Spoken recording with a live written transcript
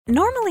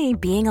Normally,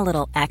 being a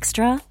little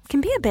extra can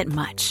be a bit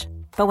much,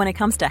 but when it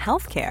comes to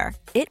healthcare,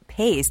 it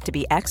pays to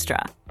be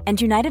extra. And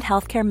United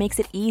Healthcare makes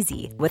it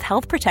easy with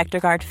Health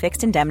Protector Guard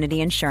fixed indemnity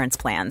insurance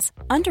plans.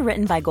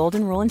 Underwritten by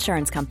Golden Rule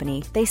Insurance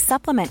Company, they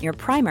supplement your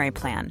primary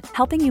plan,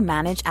 helping you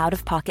manage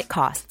out-of-pocket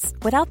costs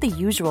without the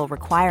usual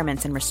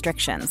requirements and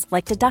restrictions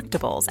like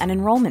deductibles and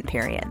enrollment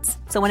periods.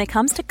 So when it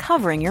comes to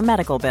covering your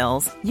medical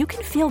bills, you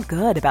can feel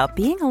good about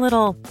being a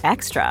little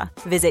extra.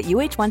 Visit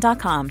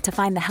uh1.com to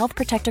find the Health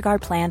Protector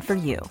Guard plan for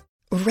you.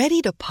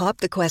 Ready to pop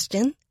the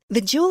question? The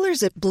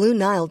jewelers at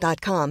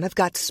BlueNile.com have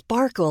got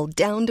sparkle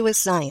down to a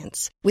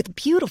science with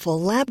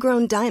beautiful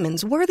lab-grown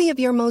diamonds worthy of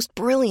your most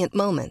brilliant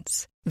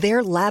moments.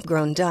 Their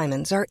lab-grown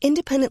diamonds are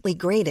independently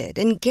graded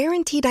and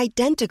guaranteed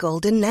identical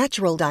to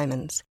natural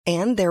diamonds,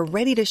 and they're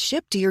ready to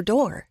ship to your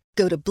door.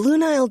 Go to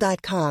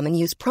BlueNile.com and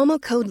use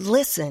promo code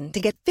LISTEN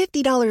to get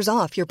 $50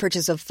 off your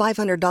purchase of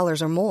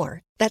 $500 or more.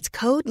 That's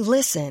code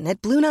LISTEN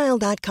at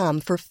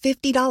BlueNile.com for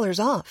 $50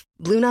 off.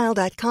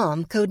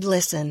 BlueNile.com, code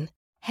LISTEN.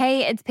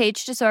 Hey, it's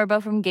Paige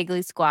DeSorbo from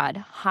Giggly Squad.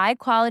 High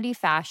quality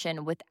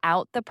fashion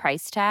without the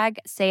price tag.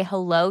 Say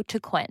hello to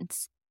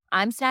Quince.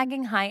 I'm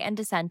snagging high-end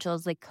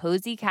essentials like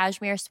cozy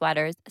cashmere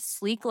sweaters,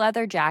 sleek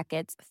leather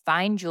jackets,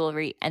 fine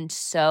jewelry, and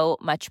so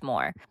much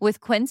more.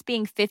 With Quince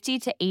being 50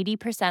 to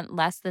 80%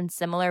 less than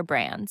similar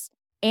brands.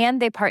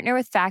 And they partner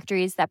with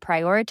factories that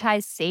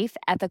prioritize safe,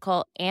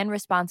 ethical, and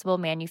responsible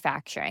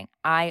manufacturing.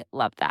 I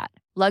love that.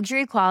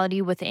 Luxury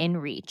quality within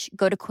reach.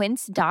 Go to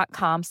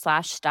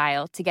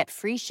quince.com/style to get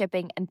free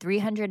shipping and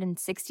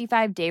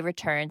 365-day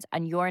returns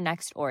on your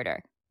next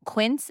order.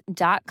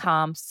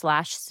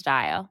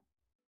 Quince.com/style.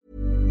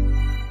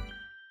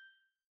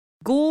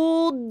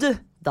 God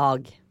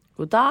dag.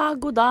 God dag,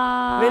 god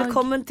dag.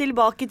 Velkommen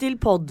tilbake til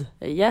podd.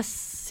 Yes,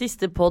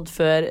 siste podd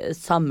før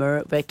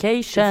summer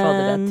vacation. Fader,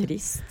 det er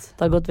trist.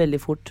 Det har gått veldig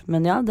fort,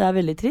 men ja, det er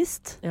veldig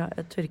trist. Ja,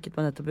 jeg tørket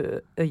meg nettopp i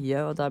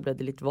øyet, og der ble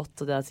det litt vått,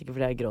 og det er sikkert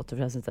fordi jeg gråter,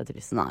 for jeg synes det er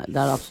trist. Nei, det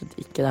er det absolutt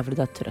ikke, det er fordi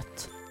du er trøtt.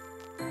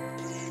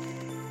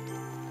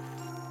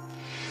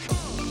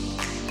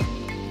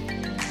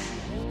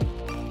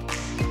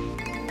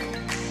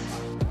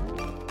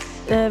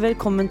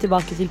 Velkommen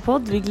tilbake til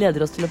podd. Vi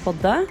gleder oss til å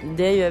podde.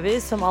 Det gjør vi,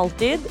 som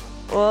alltid.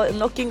 Og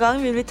nok en gang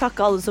vil vi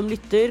takke alle som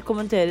lytter,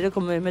 kommenterer og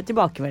kommer med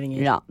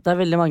tilbakemeldinger. Ja, det er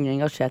veldig mange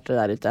engasjerte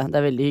der ute. Det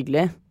er veldig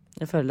hyggelig.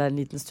 Jeg føler det er en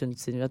liten stund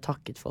siden vi har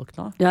takket folk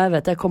nå. Ja, jeg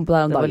vet, jeg kom på det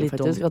her om dagen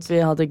faktisk, dumt. at vi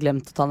hadde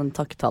glemt å ta den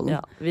takketalen.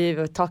 Ja, vi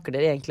takker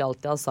dere egentlig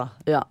alltid, altså.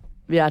 Ja,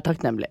 vi er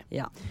takknemlige.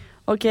 Ja.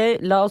 Ok,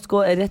 la oss gå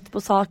rett på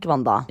sak,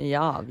 Wanda.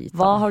 Ja,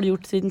 Hva har du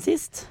gjort siden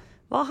sist?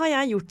 Hva har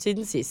jeg gjort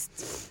siden sist?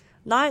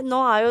 Nei, nå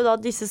er jo da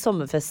disse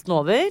sommerfestene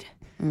over.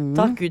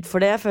 Takk Gud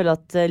for det. Jeg føler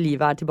at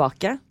livet er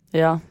tilbake.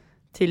 Ja.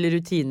 Til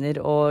rutiner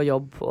og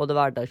jobb og det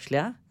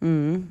hverdagslige.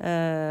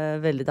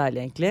 Veldig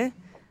deilig egentlig.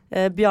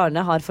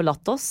 Bjarne har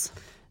forlatt oss.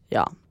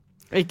 Ja.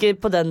 Ikke i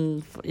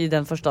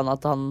den forstand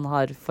at han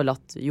har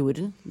forlatt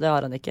jorden. Det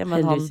har han ikke.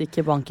 Men heldigvis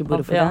ikke bank i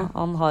bordet for det.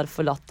 Han har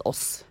forlatt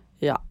oss.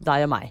 Ja,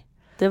 deg og meg.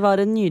 Det var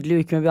en nydelig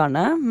uke med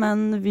Bjarne, men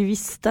vi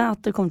visste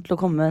at det kom til å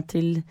komme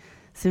til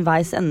sin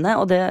veis ende,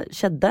 og det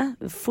skjedde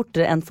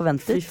fortere enn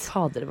forventet. Fy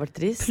fader, det var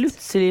trist.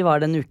 Plutselig var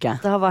det en uke.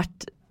 Det har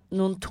vært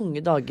noen tunge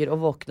dager å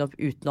våkne opp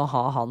uten å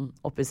ha han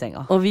oppe i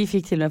senga. Og vi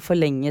fikk til og med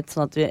forlenget,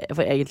 sånn at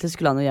for egentlig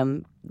skulle han jo hjem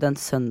den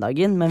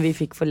søndagen, men vi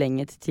fikk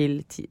forlenget til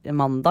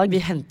mandag.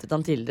 Vi hentet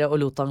han tidligere og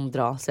lot han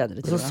dra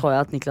senere til. Så så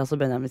jeg at Niklas og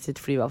Benjamin sitt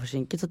fly var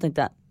forsinket, så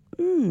tenkte jeg,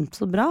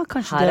 så bra,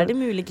 kanskje her er det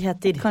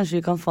muligheter. Kanskje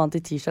vi kan få han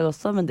til tirsdag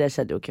også, men det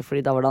skjedde jo ikke,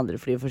 fordi da var det andre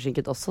fly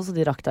forsinket også, så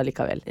de rakk det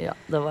likevel. Ja,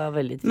 det var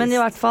veldig trist. Men i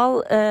hvert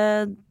fall,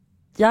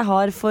 jeg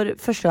har for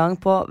første gang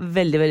på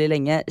veldig, veldig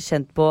lenge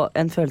kjent på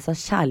en følelse av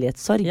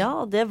kjærlighetssorg.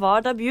 Ja, det var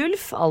da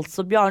Bjulf,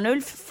 altså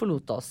Bjarnulf,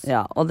 forlot oss.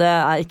 Ja, og det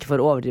er ikke for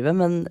å overdrive,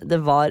 men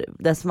det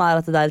som er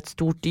at det er et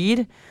stort dyr,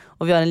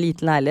 og vi har en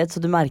liten leilighet,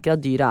 så du merker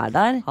at dyret er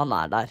der. Han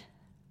er der.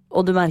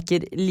 Og du merker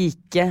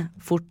like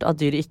fort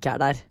at dyret ikke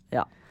er der.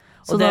 Ja.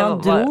 Så da han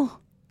dro...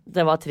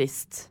 Det var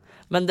trist.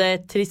 Men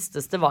det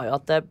tristeste var jo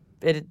at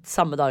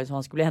samme dag som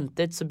han skulle bli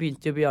hentet, så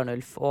begynte jo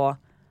Bjarnulf å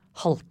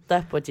halte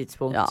på et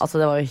tidspunkt. Ja, altså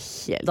det var jo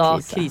helt da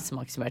krise.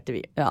 krisemaksimerte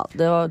vi. Ja,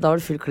 da var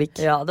det full klikk.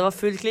 Ja, det var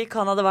full klikk.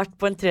 Han hadde vært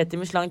på en 3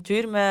 timers lang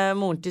tur med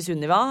moren til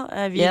Sunniva.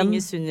 Vi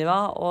ringer Sunniva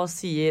og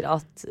sier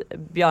at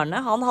Bjarne,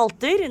 han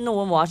halter.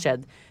 Noe må ha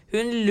skjedd.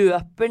 Hun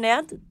løper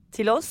ned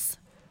til oss,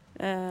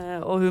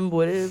 og hun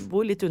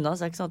bor litt unna, så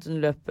det er ikke sånn at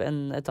hun løp en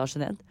etasje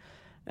ned.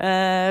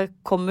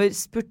 Kommer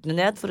spurtende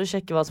ned for å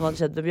sjekke hva som hadde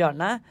skjedd med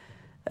Bjarne.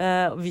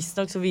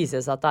 Visstnok så viser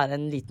det seg at det er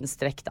en liten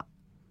strekk da.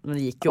 Men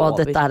det gikk jo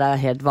over. Dette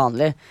er helt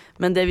vanlig.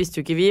 Men det visste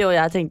jo ikke vi, og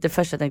jeg tenkte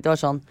var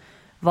sånn,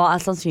 hva er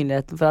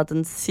sannsynligheten for at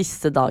den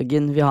siste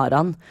dagen vi har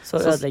han, så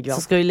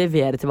skal vi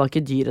levere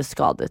tilbake dyret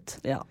skadet?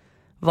 Ja.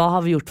 Hva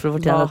har vi gjort for å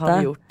fortjene dette? Hva har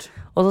vi gjort?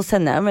 Og så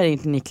sender jeg melding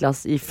til Niklas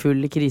i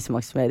full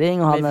krisemaksimering,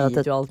 og han med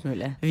video og alt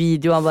mulig.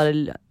 Video er bare,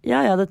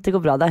 ja, dette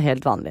går bra, det er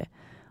helt vanlig.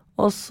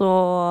 Og så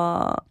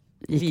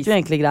gikk det jo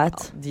egentlig greit.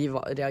 Ja, de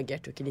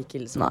reagerte jo ikke like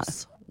ille som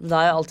oss. Det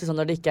er jo alltid sånn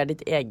når det ikke er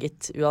ditt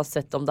eget,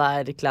 uansett om det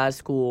er klær,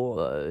 sko,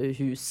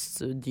 hus,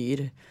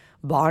 dyr,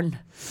 barn,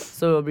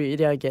 så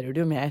reagerer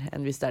du jo mer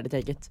enn hvis det er ditt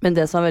eget. Men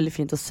det som var veldig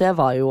fint å se,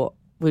 var jo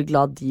hvor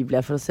glad de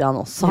ble for å se han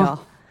også. Ja.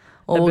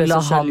 Og hvor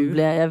glad han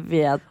ble, jeg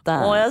vet det.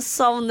 Å, jeg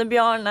savner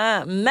Bjarne.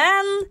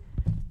 Men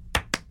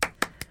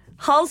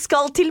han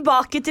skal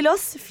tilbake til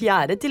oss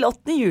 4. til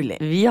 8. juli.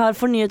 Vi har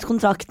fornyet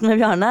kontrakten med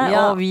Bjarne,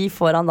 og vi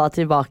får han da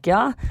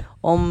tilbake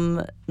om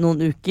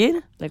noen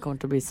uker. Det kommer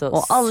til å bli så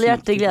og alle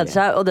hjerter gleder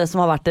seg. Og det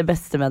som har vært det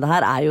beste med det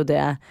her, er jo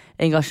det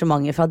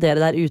engasjementet fra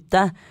dere der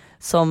ute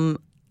som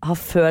har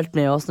følt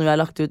med oss når vi har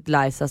lagt ut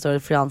lei seg-story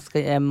fordi han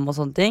skal hjem og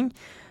sånne ting.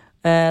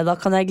 Da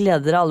kan jeg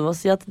glede dere alle med å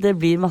si at det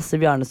blir masse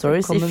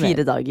Bjarne-stories i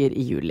 4 dager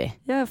i juli.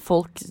 Ja,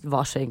 folk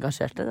var så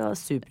engasjerte. Det var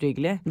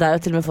superhyggelig. Det er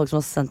jo til og med folk som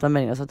har sendt meg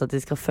melding og sagt at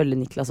de skal følge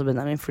Niklas og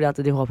Benjamin fordi at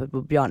de håper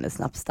på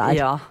Bjarne-snaps der.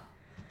 Ja.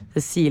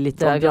 Det sier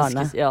litt om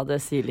Bjarne. Ja, det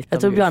sier litt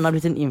jeg tror Bjarne har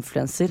blitt en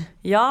influencer.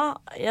 Ja,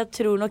 jeg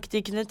tror nok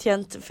de kunne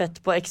tjent fett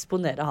på å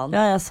eksponere han.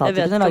 Ja, jeg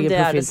vet ikke om det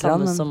er det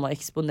samme som å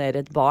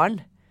eksponere et barn.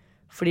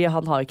 Fordi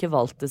han har jo ikke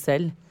valgt det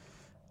selv.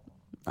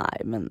 Nei,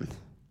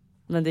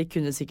 men de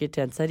kunne sikkert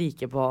tjent seg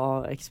rike på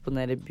å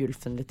eksponere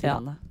Bjulfen litt. Ja.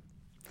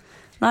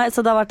 Nei, så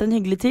det har vært en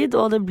hyggelig tid,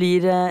 og det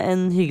blir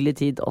en hyggelig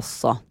tid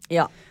også.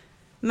 Ja.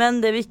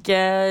 Men det vi ikke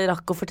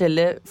rakk å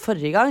fortelle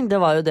forrige gang, det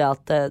var jo det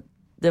at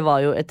det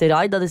var jo et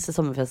raid av disse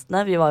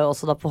sommerfestene. Vi var jo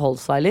også da på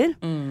Holsweiler,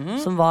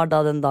 som var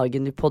da den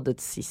dagen vi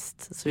poddet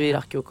sist. Så vi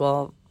rakk jo ikke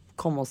å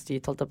komme oss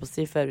dit, holdt jeg på å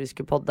si, før vi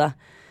skulle podde.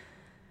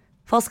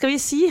 Hva skal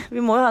vi si?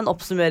 Vi må jo ha en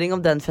oppsummering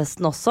om den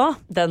festen også.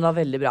 Den var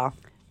veldig bra.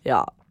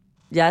 Ja.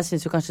 Jeg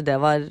synes jo kanskje det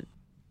var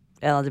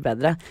en av de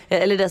bedre.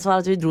 Eller det som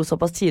var at vi dro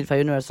såpass tidlig fra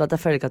Universal at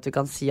jeg føler ikke at vi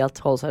kan si at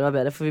Holsweiler var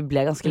bedre, for vi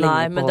ble ganske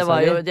lenge på men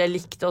Holsweiler. Jeg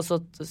likte også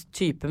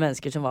type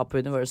mennesker som var på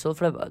Universal,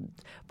 for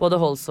både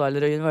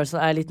Holsweiler og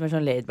Universal er litt mer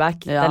sånn laid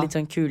back. Ja. Det er litt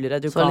sånn kulere.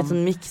 Du kan litt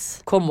sånn mix.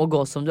 Komme og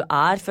gå som du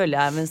er, føler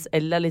jeg, mens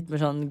Elle er litt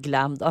mer sånn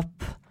glammed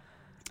up.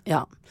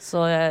 Ja.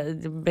 Så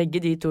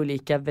begge de to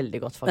liker jeg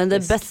veldig godt, faktisk. Men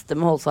det beste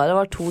med Holsweiler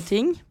var 2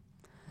 ting.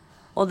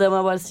 Og det må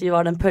jeg bare si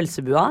var den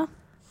pølsebua.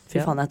 Fy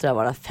faen, jeg tror jeg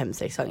var der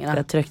 5-6 ganger.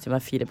 Jeg trøkte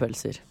meg 4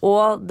 pølser.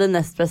 Og det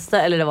nest beste,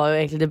 eller det var jo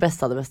egentlig det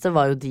beste av det beste,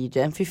 var jo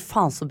DJ-en. Fy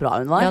faen så bra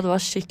hun var. Ja, det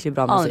var skikkelig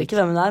bra musikk. Aner ikke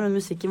hvem hun er, men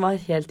musikken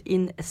var helt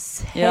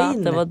insane. Ja,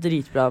 det var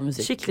dritbra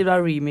musikk. Skikkelig bra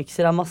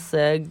remixer av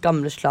masse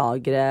gamle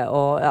slagere,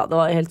 og ja,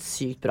 det var helt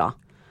sykt bra.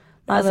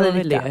 Nei, det var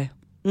veldig gøy.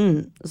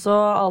 Så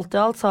alt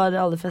i alt så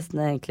har alle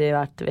festene egentlig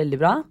vært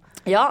veldig bra.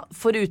 Ja,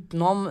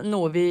 forutenom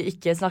noe vi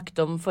ikke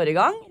snakket om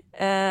forrige gang,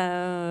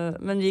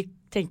 men vi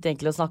tenkte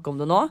egentlig å snakke om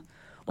det nå.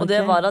 Og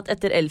det var at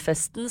etter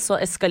Elfesten så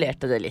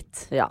eskalerte det litt.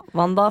 Ja,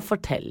 Wanda,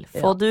 fortell.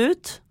 Få det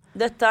ut.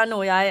 Dette er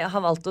noe jeg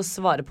har valgt å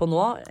svare på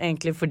nå,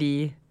 egentlig fordi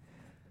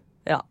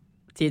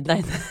tiden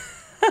er inne.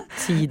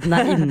 Tiden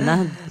er inne.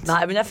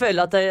 Nei, men jeg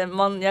føler at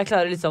jeg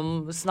klarer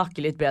liksom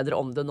snakke litt bedre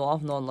om det nå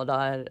når det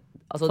er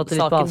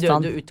saken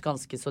døde ut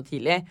ganske så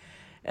tidlig.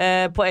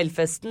 På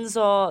Elfesten,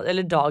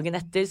 eller dagen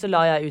etter, så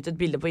la jeg ut et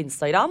bilde på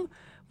Instagram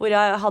hvor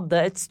jeg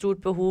hadde et stort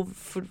behov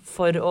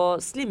for å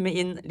slimme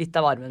inn litt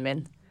av armen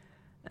min.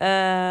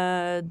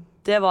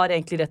 Det var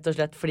egentlig rett og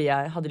slett fordi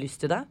jeg hadde lyst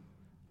til det.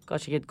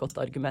 Kanskje ikke et godt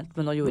argument,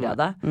 men nå gjorde jeg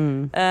det.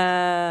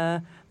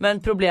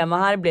 Men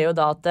problemet her ble jo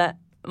da at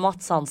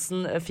Mats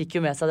Hansen fikk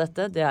jo med seg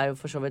dette. Det er jo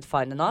for så vidt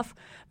fine enough.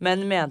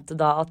 Men mente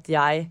da at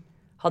jeg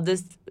hadde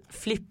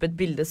flippet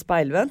bildet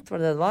speilvendt,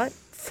 var det var,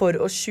 for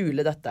å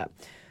skjule dette.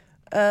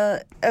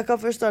 Jeg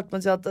kan først starte med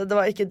å si at det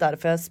var ikke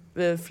derfor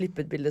jeg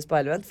flippet bildet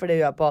speilvendt, for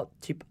det gjør jeg på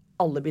typ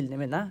alle bildene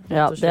mine.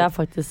 Ja, det er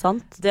faktisk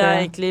sant. Det er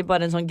egentlig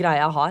bare en sånn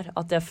greie jeg har,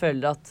 at jeg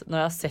føler at når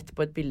jeg har sett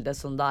på et bilde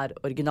som det er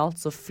originalt,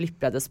 så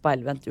flipper jeg det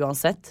speilvendt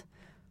uansett.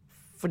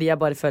 Fordi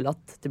jeg bare føler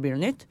at det blir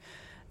noe nytt.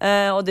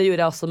 Og det gjorde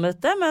jeg også med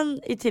dette, men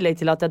i tillegg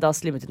til at jeg da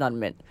slimmet inn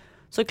armen min.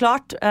 Så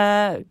klart,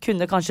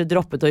 kunne kanskje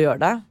droppet å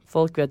gjøre det.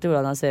 Folk vet jo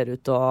hvordan jeg ser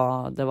ut,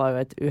 og det var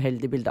jo et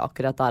uheldig bilde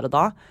akkurat der og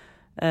da.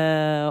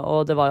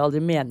 Og det var jo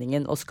aldri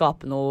meningen å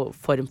skape noe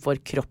form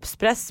for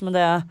kroppspress, men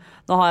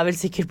nå har jeg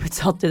vel sikkert blitt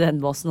satt i den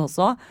båsen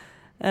også.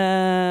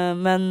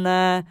 Men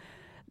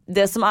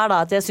det som er da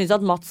at jeg synes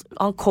at Mats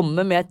han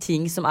kommer med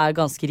ting som er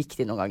ganske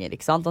riktig noen ganger,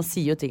 ikke sant? Han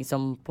sier jo ting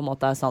som på en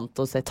måte er sant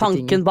og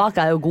tanken bak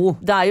er jo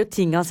god. Det er jo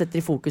ting han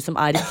setter i fokus som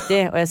er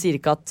riktig. Og jeg sier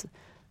ikke at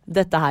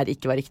dette her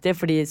ikke var riktig,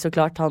 fordi så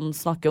klart han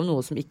snakker om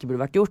noe som ikke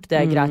burde vært gjort.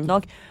 Det er greit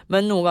nok,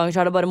 men noen ganger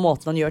så er det bare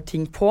måten han gjør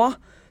ting på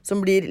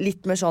som blir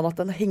litt mer sånn at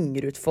han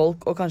henger ut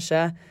folk. Og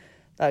kanskje,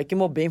 det er jo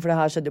ikke mobbing, for det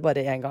her skjedde jo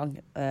bare en gang,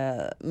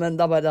 men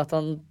det er bare det at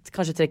han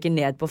kanskje trekker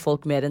ned på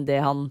folk mer enn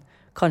det han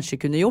kanskje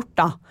kunne gjort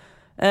da.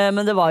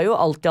 Men det var jo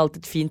alltid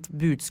et fint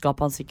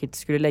budskap han sikkert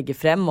skulle legge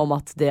frem om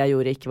at det jeg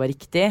gjorde ikke var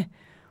riktig.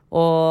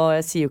 Og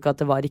jeg sier jo ikke at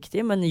det var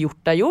riktig, men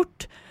gjort er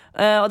gjort.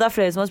 Og det er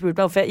flere som har spurt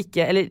meg hvorfor jeg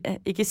ikke,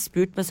 eller ikke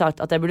spurt, men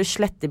sagt at jeg burde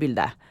slette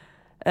bildet.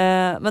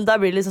 Men da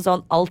blir det liksom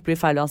sånn, alt blir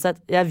feil uansett.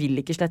 Jeg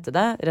vil ikke slette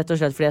det, rett og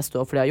slett fordi jeg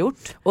står for det jeg har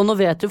gjort. Og nå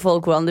vet jo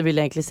folk hvordan det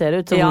bildet egentlig ser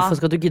ut, så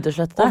hvorfor skal du gidde å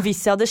slette det? Og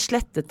hvis jeg hadde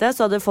slettet det,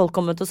 så hadde folk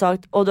kommet og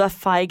sagt, å, du er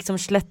feig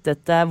som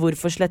slettet det,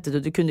 hvorfor slettet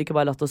du, du kunne ikke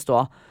bare latt det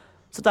stå.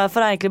 Så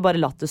derfor har jeg egentlig bare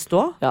latt det stå.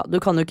 Ja, du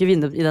kan jo ikke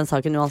vinne i den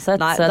saken uansett.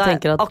 Nei, så jeg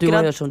tenker at du må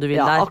gjøre som du vil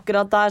der.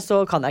 Akkurat der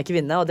så kan jeg ikke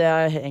vinne, og det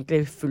er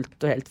egentlig fullt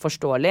og helt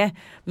forståelig.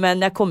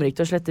 Men jeg kommer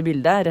ikke til å slette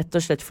bildet, rett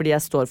og slett fordi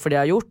jeg står for det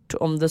jeg har gjort.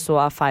 Om det så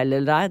er feil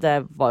eller ei, det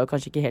var jo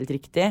kanskje ikke helt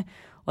riktig.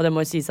 Og det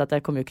må jo sies at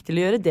jeg kommer jo ikke til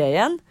å gjøre det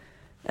igjen.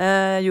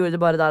 Gjorde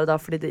det bare der og da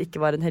fordi det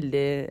ikke var et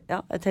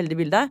heldig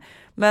bilde.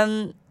 Men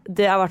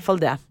det er i hvert fall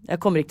det.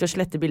 Jeg kommer ikke til å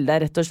slette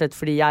bildet, rett og slett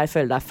fordi jeg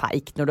føler det er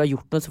feigt. Når du har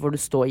gjort noe, så får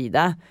du stå i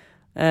det.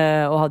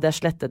 Og hadde jeg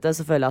slettet det,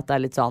 så føler jeg at det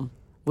er litt sånn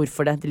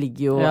hvorfor det? Det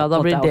ligger jo da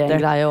blir det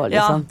en greie også,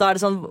 liksom. Ja, da er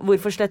det sånn,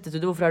 hvorfor slettet du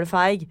det? Hvorfor er du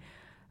feig?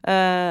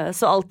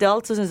 Så alt i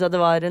alt så synes jeg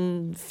det var en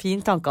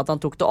fin tanke at han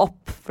tok det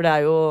opp. For det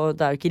er jo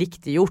ikke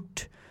riktig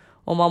gjort.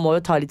 Og man må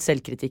jo ta litt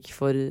selvkritikk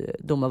for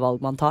dumme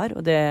valg man tar.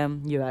 Og det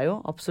gjør jeg jo,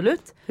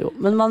 absolutt. Jo,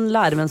 men man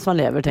lærer mens man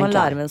lever, tenker jeg.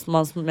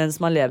 Man lærer mens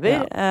man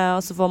lever.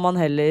 Og så får man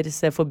heller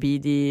se forbi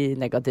de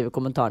negative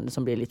kommentarene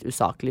som blir litt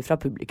usaklige fra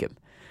publikum.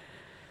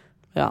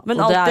 Ja, men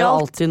og det er jo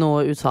alltid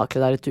noe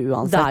usaklig der ute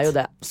uansett. Det er jo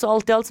det. Så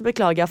alt i alt så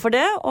beklager jeg for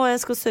det, og jeg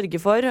skal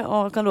sørge for,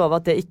 og kan love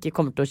at det ikke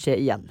kommer til å skje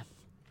igjen.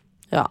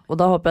 Ja, og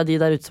da håper jeg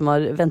de der ute som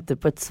har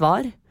ventet på et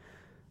svar,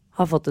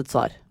 har fått et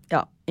svar.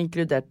 Ja,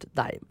 inkludert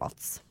deg,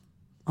 Mats.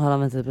 Har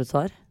han ventet på et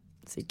svar?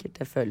 Sikkert,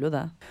 jeg føler jo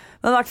det.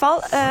 Men i hvert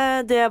fall,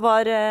 det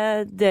var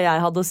det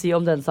jeg hadde å si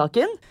om den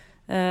saken.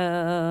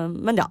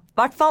 Men ja, i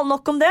hvert fall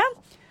nok om det.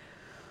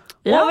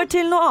 Ja. Over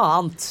til noe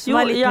annet som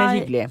er litt mer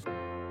hyggelig.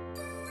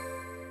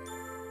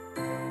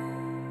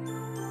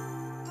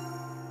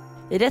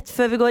 Rett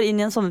før vi går inn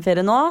i en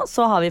sommerferie nå,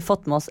 så har vi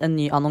fått med oss en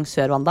ny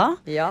annonsør, Wanda.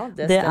 Ja,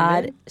 det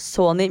er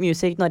Sony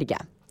Music Norge.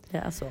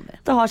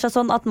 Det har seg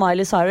sånn at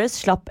Miley Cyrus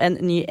slapp en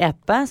ny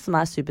EP som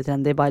er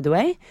supertrendy, by the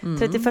way,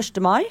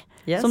 31. mai,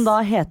 som da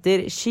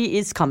heter She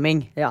Is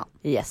Coming. Ja.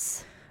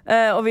 Yes.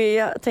 Og vi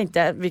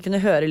tenkte vi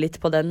kunne høre litt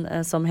på den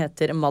som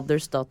heter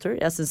Mother's Daughter.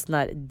 Jeg synes den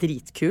er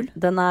dritkul.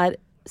 Den er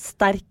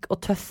sterk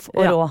og tøff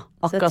og rå,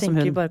 akkurat som hun. Så jeg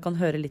tenker vi bare kan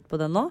høre litt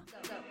på den nå.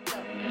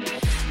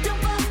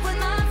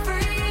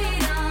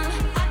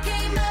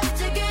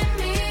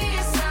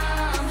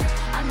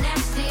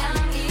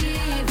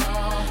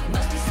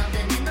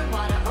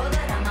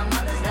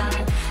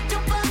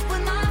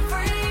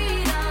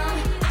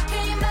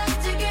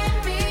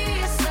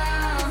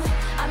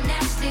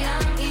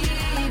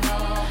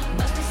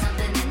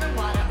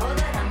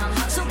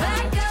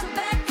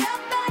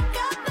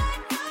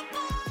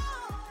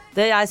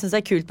 Det jeg synes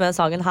er kult med den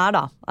sangen her da,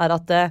 er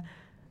at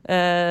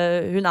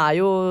hun er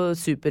jo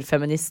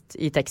superfeminist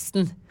i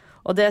teksten.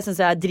 Og det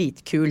synes jeg er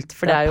dritkult,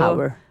 for det er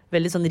jo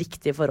veldig sånn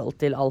riktig i forhold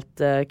til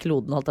alt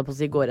kloden holdt jeg på å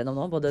si går gjennom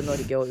nå, både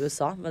Norge og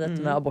USA, med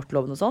dette med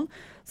abortloven og sånn.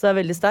 Så det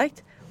er veldig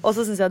sterkt. Og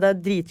så synes jeg det er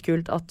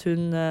dritkult at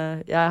hun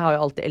jeg har jo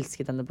alltid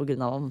elsket henne på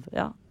grunn av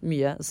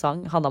mye sang,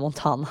 Hannah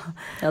Montana.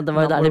 Ja, det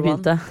var jo der det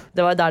begynte.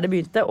 Det var der det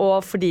begynte,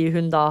 og fordi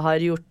hun da har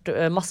gjort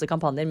masse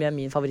kampanjer med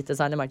min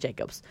favorittdesigner Marc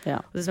Jacobs.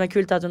 Ja. Og det som er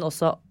kult er at hun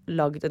også har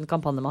laget en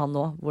kampanje med han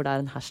nå, hvor det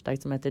er en hashtag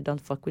som heter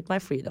Don't fuck with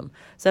my freedom.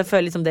 Så jeg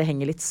føler liksom det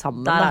henger litt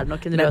sammen. Der er det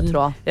nok en rød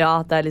tråd. Ja,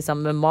 det er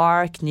liksom med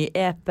Mark, ny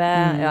EP.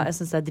 Ja,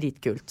 jeg synes det er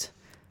dritkult.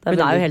 Hun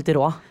er jo helt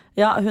rå.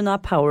 Ja, hun er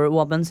power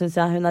woman, synes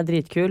jeg. Hun er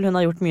dritkul. Hun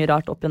har gjort mye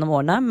rart opp gjennom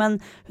årene, men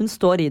hun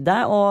står i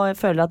det, og jeg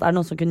føler at er det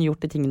noen som kunne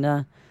gjort de tingene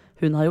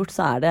hun har gjort,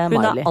 så er det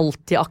Miley. Hun er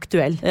alltid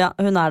aktuell. Ja,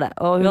 hun er det.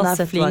 Og hun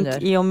er flink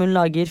i om hun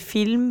lager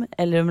film,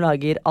 eller om hun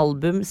lager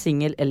album,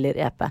 single eller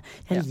EP.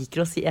 Jeg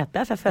liker å si EP,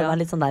 for jeg føler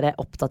meg litt sånn der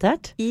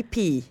oppdatert. EP.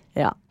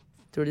 Ja.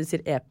 Tror du de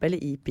sier EP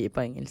eller EP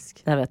på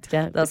engelsk? Jeg vet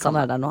ikke, det kan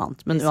være noe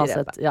annet. Men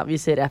uansett, vi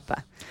sier EP.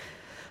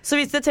 Så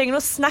hvis dere trenger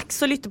noen snacks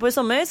å lytte på i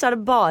sommer, så er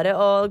det bare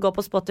å gå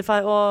på Spotify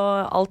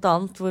og alt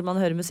annet hvor man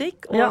hører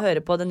musikk, og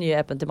høre på den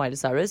nye appen til Miley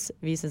Cyrus.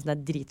 Vi synes den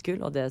er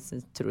dritkul, og det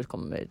tror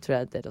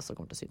jeg dere også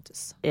kommer til å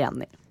syntes.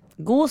 Enig.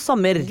 God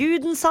sommer!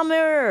 Guden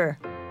sommer!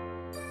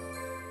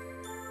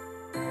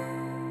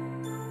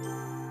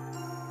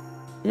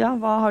 Ja,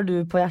 hva har du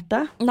på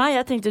hjertet? Nei,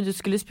 jeg tenkte du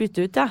skulle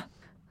spytte ut,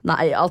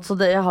 Nei, altså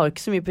jeg har jo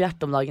ikke så mye på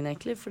hjertet om dagen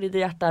egentlig, fordi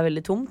det hjertet er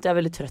veldig tomt. Jeg er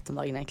veldig trøtt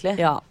om dagen egentlig.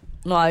 Ja.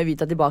 Nå er jo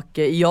Vita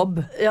tilbake i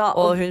jobb,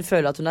 og hun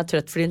føler at hun er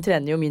trøtt fordi hun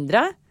trener jo mindre.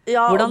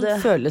 Hvordan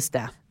føles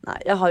det? Nei,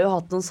 jeg har jo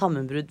hatt noen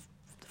sammenbrudd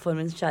for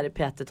min kjære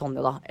PT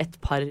Tonje da, et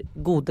par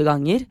gode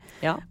ganger.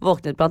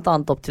 Våknet blant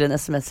annet opp til en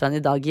SMS-ran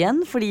i dag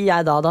igjen, fordi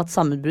jeg da hadde hatt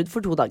sammenbrudd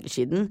for 2 dager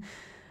siden.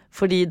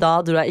 Fordi da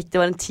dro jeg ikke,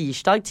 det var en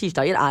tirsdag.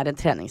 Tirsdager er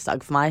en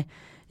treningsdag for meg.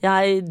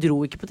 Jeg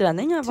dro ikke på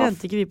trening.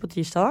 Trente ikke vi på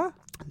tirsdag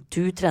da?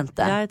 Du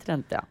trente. Jeg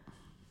trente,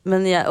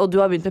 og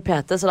du har begynt med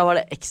PT, så da var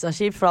det ekstra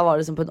kjipt, for da var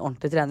det liksom på en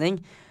ordentlig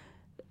trening.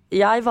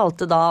 Jeg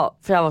valgte da,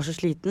 for jeg var så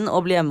sliten, å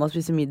bli hjemme og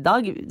spise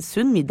middag.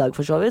 Sunn middag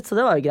for så vidt, så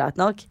det var jo greit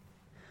nok.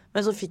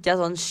 Men så fikk jeg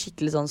sånn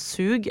skikkelig sånn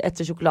sug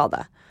etter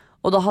sjokolade.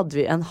 Og da hadde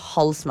vi en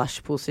halv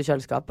Smash-pose i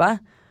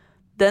kjøleskapet.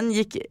 Den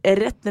gikk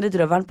rett ned i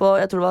drøveren på,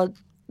 jeg tror det var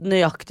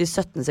nøyaktig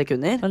 17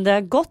 sekunder. Men det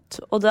er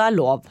godt, og det er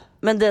lov.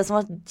 Men det som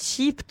var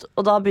kjipt,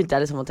 og da begynte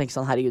jeg liksom å tenke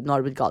sånn, herregud, nå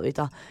har det blitt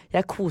galvitt da.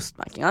 Jeg koste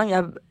meg ikke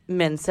engang.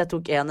 Mens jeg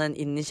tok en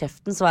inn i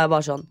kjeften, så var jeg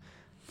bare sånn,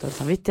 dårlig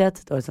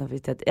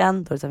samvittighet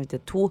 1, dårlig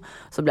samvittighet 2.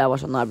 Så ble jeg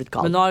bare sånn, nå er jeg blitt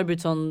gal. Men nå har du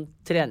blitt sånn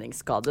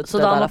treningsskadet.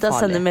 Så da måtte jeg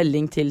sende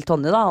melding til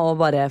Tonje da,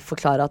 og bare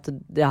forklare at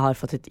jeg har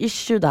fått et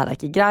issue, det her er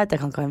ikke greit,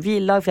 jeg kan ikke ha en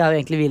hviledag, for jeg har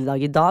jo egentlig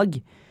hviledag i dag.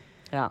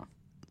 Ja.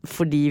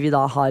 Fordi vi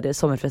da har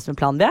sommerfest med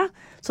plan B.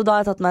 Så da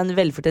har jeg tatt meg en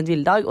velfortjent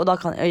hviledag, og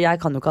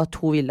jeg kan jo ikke ha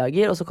 2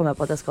 hviledager, og så kom jeg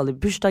på at jeg skal i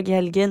bursdag i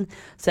helgen,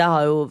 så jeg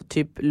har jo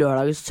typ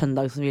lørdag og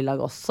søndag som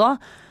hviledag også.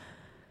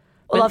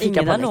 Og Men da fikk ingen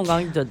jeg har panikk. noen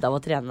gang dødd av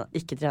å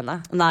ikke trene.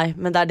 Nei,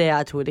 men det er det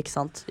jeg tror, ikke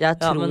sant? Jeg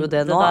tror jo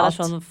det nå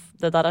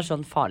det der er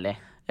sånn farlig.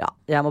 Ja,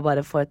 jeg må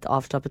bare få et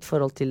avslappet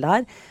forhold til det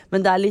her.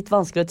 Men det er litt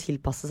vanskelig å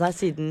tilpasse seg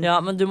siden Ja,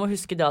 men du må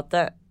huske det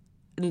at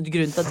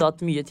grunnen til at du har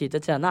hatt mye tid til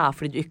å trene er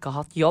fordi du ikke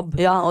har hatt jobb.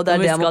 Ja, og det er Du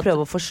må det jeg må huske at-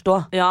 prøve å forstå.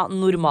 Ja,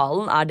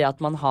 normalen er det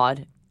at man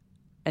har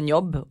en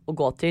jobb å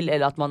gå til,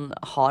 eller at man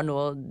har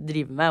noe å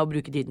drive med og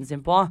bruke tiden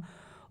sin på.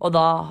 Og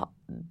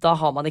da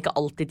har man ikke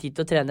alltid tid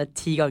til å trene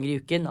 10 ganger i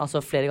uken, altså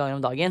flere ganger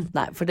om dagen.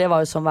 Nei, for det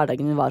var jo sånn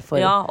hverdagen min var for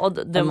Ja, og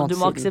en du måned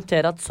må siden.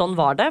 akseptere at sånn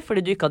var det,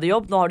 fordi du ikke hadde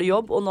jobb. Nå har du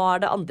jobb, og nå er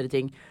det andre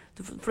ting.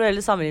 Du får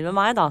heller sammenligne med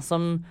meg da,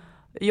 som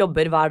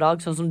jobber hver dag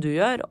sånn som du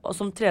gjør, og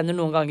som trener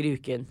noen ganger i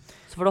uken.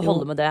 Så får du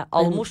holde med det.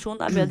 All mosjon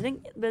er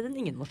bedre enn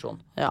ingen mosjon.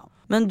 Ja.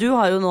 Men du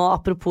har jo nå,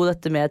 apropos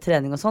dette med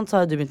trening og sånt, så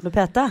har jo du begynt med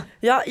PT.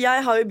 Ja,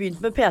 jeg har jo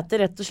begynt med PT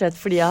rett og slett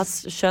fordi jeg har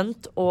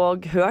skjønt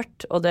og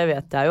hørt, og det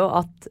vet jeg jo,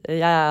 at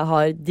jeg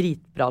har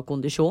dritbra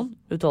kondisjon,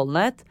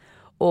 utholdenhet,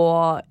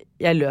 og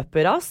jeg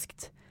løper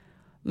raskt,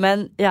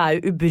 men jeg er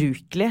jo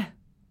ubrukelig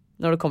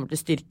når det kommer til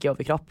styrke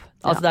over kropp.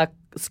 Altså det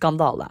er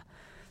skandale.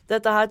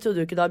 Dette her trodde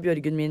jo ikke da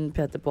Bjørgun min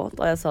PT på,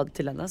 da jeg sa det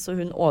til henne, så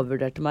hun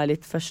overvurderte meg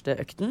litt første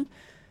økten.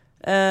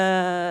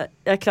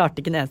 Jeg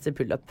klarte ikke en eneste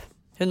pull-up.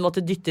 Hun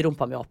måtte dytte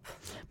rumpa mi opp.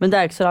 Men det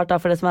er ikke så rart da,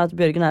 for det som er at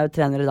Bjørgen er jo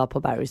trener da på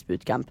Barry's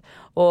Bootcamp.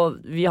 Og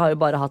vi har jo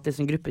bare hatt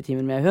liksom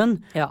gruppetimer med hun.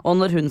 Ja. Og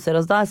når hun ser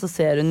oss der, så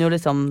ser hun jo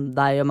liksom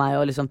deg og meg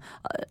og liksom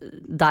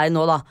deg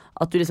nå da.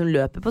 At du liksom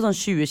løper på sånn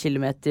 20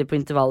 kilometer på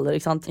intervaller,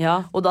 ikke sant? Ja.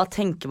 Og da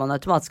tenker man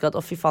automatisk at,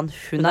 å fy faen,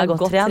 hun er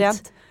godt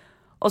trent.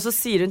 Og så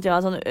sier hun til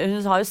meg sånn,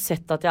 hun har jo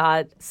sett at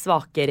jeg er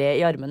svakere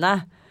i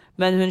armene,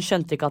 men hun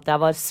skjønte ikke at jeg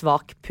var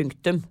svak,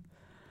 punktum.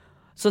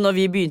 Så når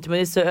vi begynte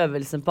med disse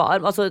øvelsene på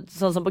arm, altså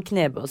sånn som på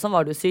knebøy og sånn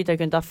var det jo sykt, jeg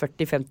kunne ta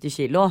 40-50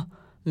 kilo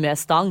med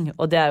stang,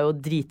 og det er jo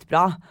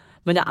dritbra.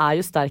 Men jeg er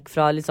jo sterk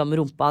fra liksom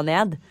rumpa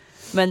ned.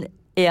 Men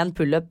 1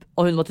 pull-up,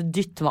 og hun måtte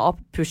dytte meg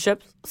opp,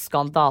 push-up,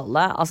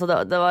 skandale. Altså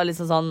det var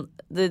liksom sånn,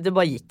 det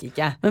bare gikk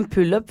ikke. Men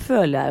pull-up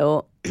føler jeg jo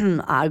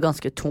er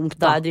ganske tungt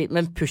da.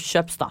 Men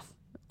push-ups da.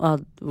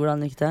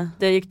 Hvordan gikk det?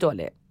 Det gikk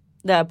dårlig.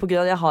 Det er på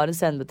grunn av at jeg har en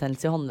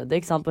senebetennelse i håndleddet,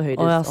 ikke sant, på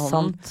høyre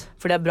hånden.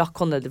 Fordi jeg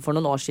brakk håndleddet for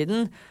noen år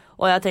siden.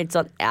 Og jeg tenkte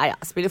sånn, jeg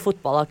spiller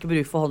fotball, jeg har ikke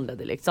bruk for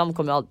håndleddet, liksom.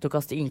 Kommer jo alltid til å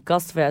kaste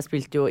innkast, for jeg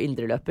spilte jo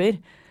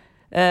indreløper.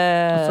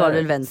 Og så var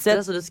det vel venstre,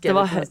 så du skrev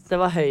det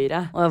var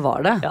høyre. Og det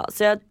var det? Ja,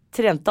 så jeg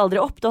trente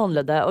aldri opp det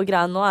håndleddet. Og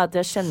greia nå er at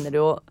jeg kjenner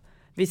jo,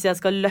 hvis jeg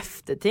skal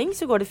løfte ting,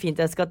 så går det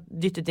fint. Jeg skal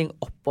dytte ting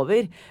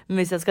oppover.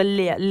 Men hvis jeg skal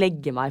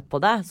legge meg på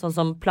det, sånn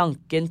som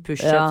planken,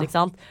 push-ups, ikke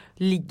sant,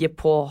 ligge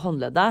på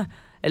håndleddet,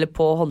 eller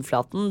på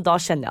håndflaten, da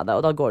kjenner jeg det,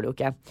 og da går det jo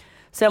ikke.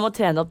 Så jeg må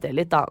trene opp det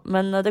litt da.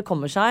 Men det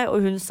kommer seg,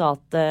 og hun sa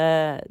at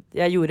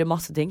jeg gjorde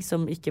masse ting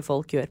som ikke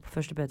folk gjør på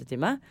første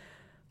PT-time.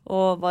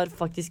 Og var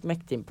faktisk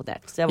mektig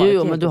imponert. Så jeg var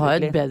jo, men du har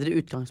jo et bedre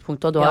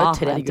utgangspunkt, og du har jo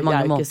trent i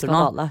mange måneder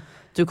nå.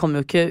 Du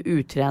kommer jo ikke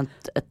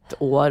utrent et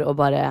år og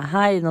bare,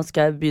 hei, nå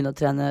skal jeg begynne å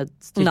trene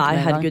styrke. Nei,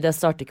 herregud, jeg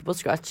starter ikke på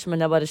scratch,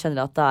 men jeg bare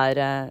kjenner at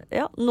det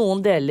er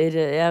noen deler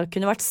jeg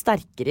kunne vært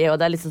sterkere i, og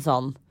det er liksom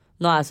sånn,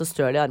 nå er jeg så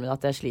støl i armen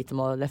at jeg sliter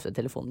med å løfte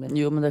telefonen min.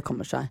 Jo, men det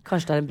kommer seg.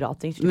 Kanskje det er en bra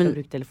ting, så du kan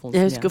bruke telefonen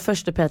jeg husker jo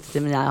første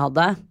PT-timen jeg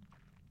hadde.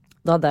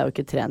 Da hadde jeg jo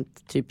ikke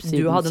trent typ siden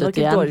 71. Du hadde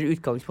nok et dårligere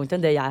utgangspunkt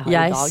enn det jeg har i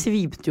dag. Jeg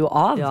svimte jo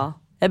av. Ja.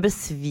 Jeg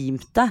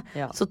besvimte.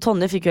 Ja. Så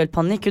Tonje fikk jo helt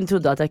panikk. Hun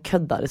trodde at jeg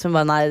kødda. Liksom.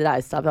 Bare, nei,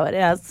 reiste deg opp.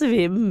 Jeg er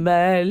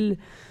svimmel.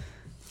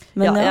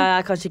 Men jeg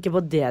er kanskje ikke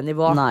på det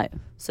nivået. Nei.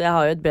 Så jeg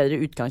har jo et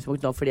bedre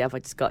utgangspunkt nå, fordi jeg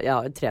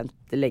har jo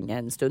trent lenge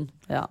en stund.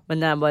 Ja.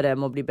 Men jeg bare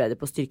må bli bedre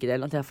på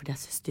styrkedelen, fordi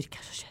jeg synes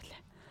styrke er så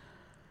kjedelig.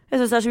 Jeg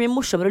synes det er så mye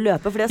morsommere å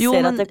løpe, fordi jeg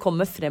ser at det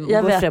kommer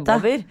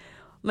fremover.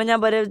 Men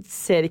jeg bare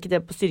ser ikke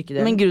det på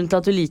styrkedelen. Men grunnen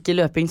til at du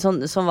liker løping,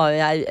 sånn var jo,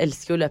 jeg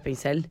elsker jo løping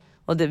selv.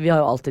 Og vi har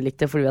jo alltid likt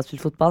det fordi vi har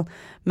spilt fotball.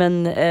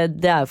 Men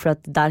det er jo fordi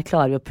at der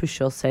klarer vi å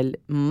pushe oss selv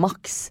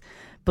maks.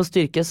 På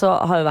styrke så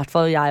har jo i hvert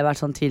fall jeg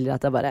vært sånn tidligere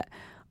at jeg bare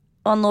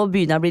nå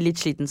begynner jeg å bli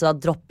litt sliten, så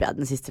da dropper jeg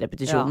den siste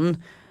repetisjonen.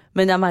 Ja.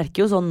 Men jeg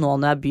merker jo sånn nå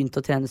når jeg har begynt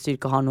å trene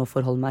styrke og har noe å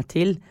forholde meg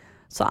til,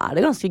 så er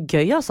det ganske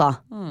gøy, altså.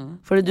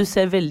 Fordi du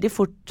ser veldig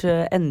fort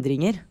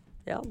endringer.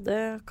 Ja,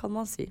 det kan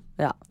man si.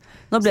 Ja.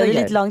 Nå ble det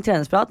litt lang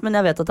treningsprat, men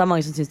jeg vet at det er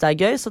mange som synes det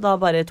er gøy, så da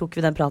bare tok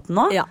vi den praten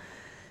nå. Ja.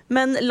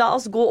 Men la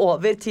oss gå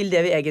over til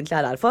det vi egentlig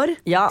er her for.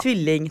 Ja.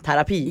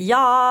 Tvillingterapi.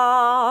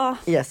 Ja!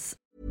 Yes.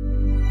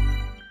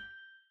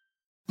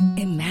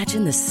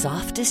 Imagine the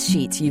softest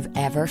sheets you've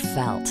ever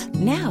felt.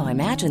 Now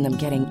imagine them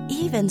getting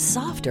even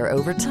softer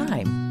over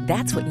time.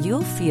 That's what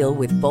you'll feel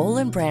with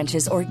Boll &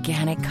 Branch's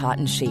organic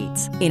cotton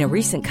sheets. In a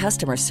recent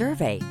customer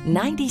survey,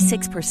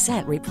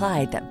 96%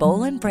 replied that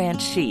Boll &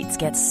 Branch sheets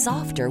get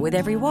softer with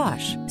every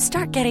wash.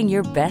 Start getting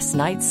your best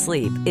night's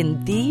sleep in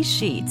these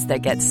sheets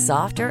that get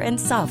softer and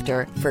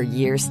softer for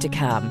years to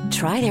come.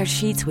 Try their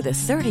sheets with a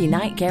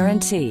 30-night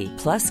guarantee.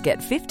 Plus, get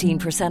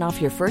 15% off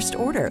your first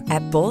order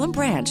at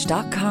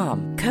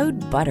bollandbranch.com. Code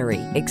BUTTERY.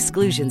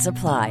 Exclusions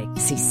apply.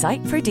 See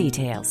site for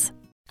details.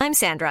 I'm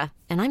Sandra,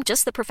 and I'm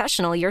just the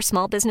professional your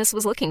small business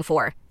was looking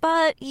for.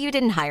 But you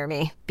didn't hire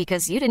me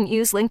because you didn't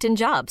use LinkedIn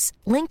Jobs.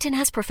 LinkedIn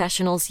has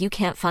professionals you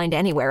can't find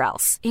anywhere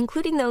else,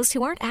 including those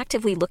who aren't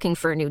actively looking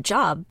for a new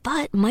job,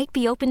 but might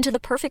be open to the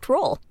perfect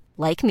role,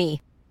 like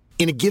me.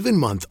 In a given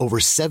month, over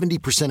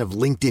 70% of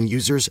LinkedIn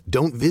users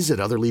don't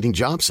visit other leading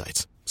job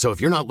sites. So if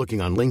you're not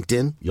looking on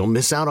LinkedIn, you'll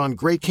miss out on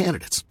great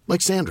candidates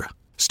like Sandra.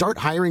 Start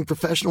hiring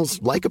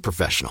professionals like a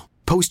professional.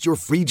 Post your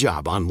free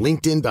job on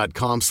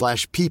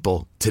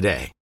linkedin.com/people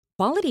today.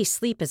 Quality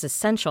sleep is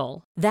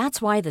essential.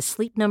 That's why the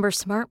Sleep Number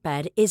Smart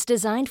Bed is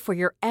designed for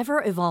your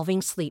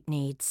ever-evolving sleep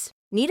needs.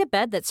 Need a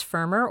bed that's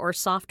firmer or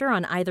softer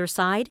on either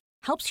side?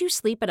 Helps you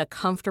sleep at a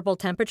comfortable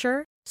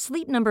temperature?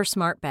 Sleep Number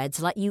Smart Beds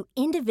let you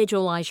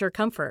individualize your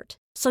comfort,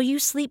 so you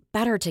sleep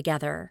better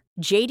together.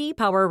 J.D.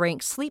 Power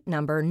ranks Sleep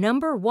Number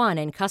 #1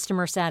 in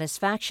customer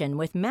satisfaction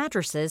with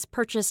mattresses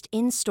purchased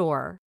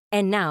in-store.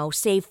 And now,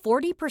 save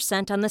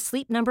 40% on the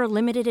Sleep Number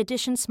Limited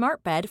Edition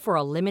Smart Bed for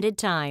a limited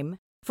time.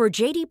 For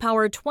J.D.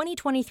 Power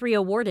 2023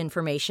 award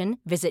information,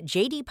 visit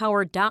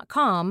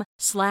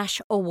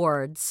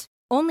jdpower.com/awards.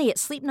 Only at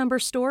Sleep Number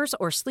stores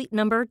or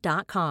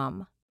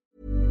sleepnumber.com.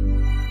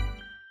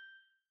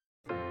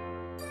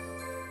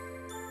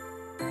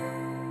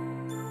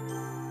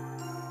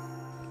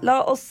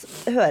 La oss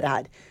høre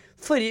her.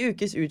 Forrige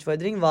ukes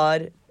utfordring var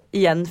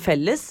igjen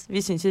felles.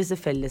 Vi synes jo disse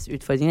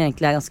fellesutfordringene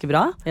egentlig er ganske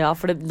bra. Ja,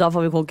 for da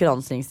får vi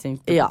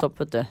konkurranseinstinkt på topp,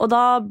 vet du. Og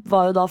da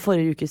var jo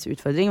forrige ukes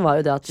utfordring var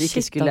jo det at vi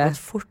ikke skulle det har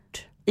gått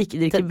fort.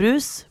 Ikke drikke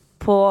brus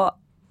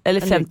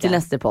frem til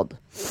neste podd.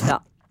 Ja.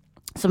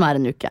 Som er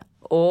en uke.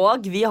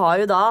 Og vi har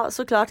jo da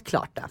så klart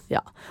det.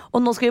 Ja.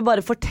 Og nå skal vi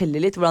bare fortelle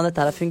litt hvordan dette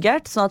her har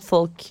fungert, sånn at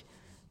folk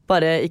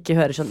bare ikke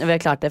hører sånn, vi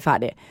har klart det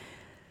ferdig.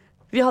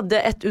 Vi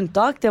hadde et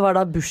unntak, det var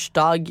da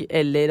bursdag,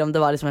 eller om det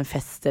var liksom en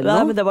fest eller noe.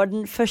 Nei, men det var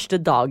den første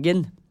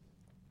dagen.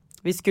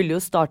 Vi skulle jo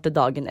starte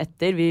dagen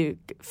etter.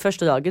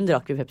 Første dagen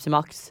drakk vi Pepsi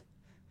Max.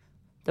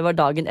 Det var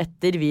dagen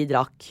etter vi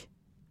drakk.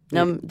 Vi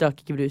drakk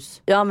ikke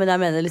brus. Ja, men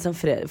jeg mener liksom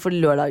for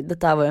lørdag,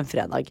 dette var jo en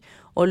fredag.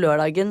 Og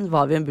lørdagen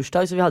var vi en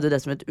bursdag, så vi hadde jo det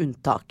som et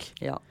unntak.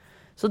 Ja.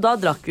 Så da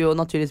drakk vi jo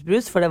naturligvis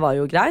brus, for det var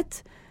jo greit.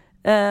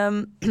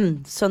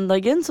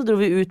 Søndagen så dro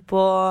vi ut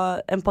på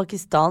en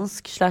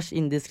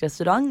pakistansk/indisk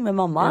restaurant med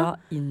mamma. Ja,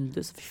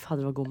 indus, fy faen,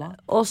 det var god mat.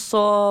 Og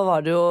så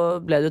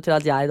ble det jo til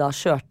at jeg da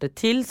kjørte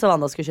til, så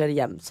Wanda skulle kjøre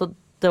hjem. Så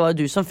det var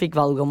jo du som fikk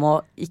valg om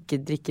å ikke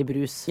drikke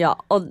brus. Ja,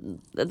 og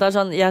det er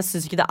sånn, jeg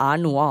synes ikke det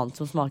er noe annet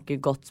som smaker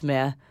godt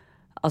med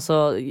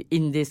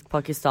indisk,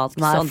 pakistansk.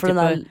 Nei, sånn type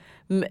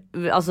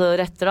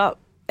retter da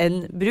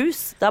enn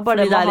brus. Det er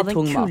bare fordi det man er har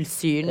tung den mat.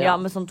 kullsyren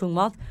med sånn tung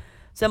mat.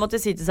 Så jeg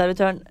måtte si til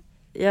servitøren,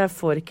 jeg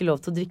får ikke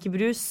lov til å drikke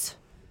brus.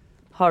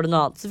 Har du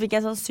noe annet? Så fikk jeg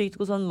en sånn sykt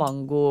god sånn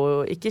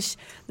mango,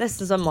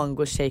 nesten sånn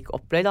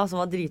mango-shake-opplegg da, som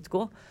var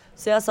dritgod.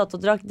 Så jeg satt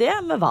og drakk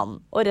det med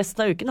vann. Og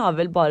resten av uken har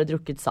vel bare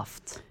drukket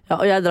saft. Ja,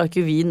 og jeg drakk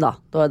jo vin da.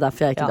 Det var derfor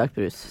jeg ikke drakk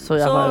brus. Så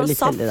jeg var jo litt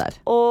heldig der.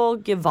 Så saft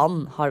og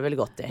vann har det vel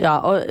gått i.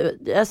 Ja, og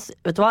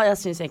vet du hva? Jeg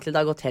synes egentlig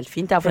det har gått helt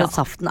fint. For den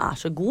saften er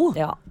så god.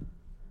 Ja.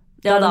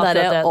 Det er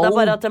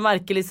bare at jeg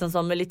merker liksom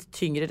sånn med litt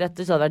tyngre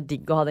retter, så hadde det vært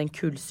digg å ha den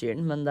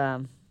kullsyren, men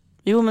det...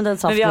 Jo, men den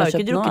saften vi har jo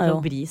ikke drukket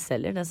noe bris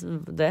heller.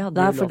 Det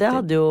hadde for det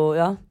hadde jo,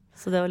 ja.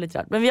 Så det var litt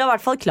rart. Men vi har i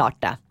hvert fall klart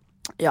det.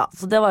 Ja,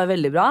 så det var jo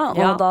veldig bra.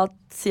 Og da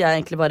sier jeg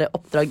egentlig bare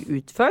oppdrag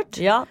utført.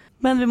 Ja.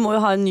 Men vi må jo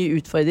ha en ny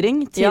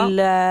utfordring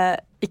til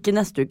ikke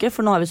neste uke,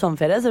 for nå har vi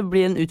sommerferie. Så det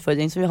blir en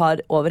utfordring som vi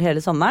har over hele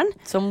sommeren.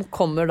 Som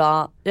kommer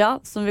da,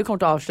 som vi kommer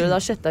til å avsløre da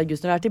 6.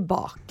 august når vi er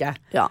tilbake.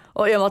 Ja.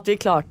 Og i og med at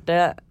vi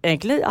klarte,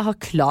 egentlig har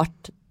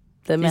klart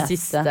det de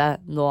siste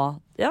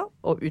nå,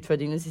 og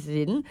utfordringene den siste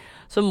tiden,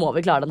 så må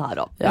vi klare den her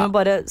også. Vi må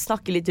bare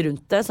snakke litt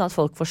rundt det, sånn at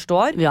folk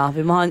forstår. Ja,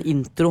 vi må ha en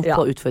intro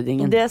på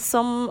utfordringen. Det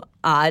som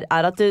er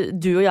at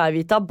du og jeg,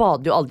 Vita,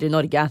 bader jo aldri i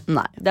Norge.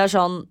 Nei. Det er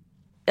sånn,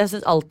 jeg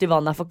synes alltid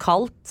vann er for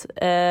kaldt.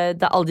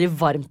 Det er aldri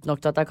varmt nok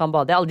til at jeg kan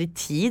bade. Jeg har aldri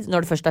tid når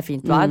det først er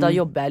fint vær. Da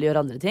jobber jeg eller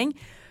gjør andre ting.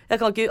 Jeg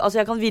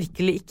kan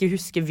virkelig ikke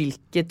huske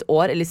hvilket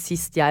år eller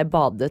sist jeg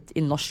badet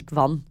i norsk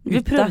vann.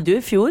 Vi prøvde jo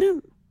i fjor.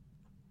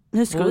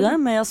 Husker du det?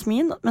 Med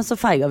Jasmin, men så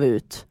feiga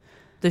vi ut.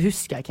 Det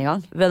husker jeg ikke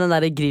engang. Ved den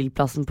der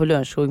grillplassen på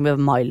Lørenskog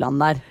med Mailand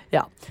der.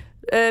 Ja.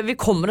 Vi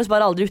kommer oss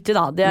bare aldri uti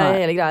da. Det er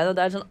hele greia.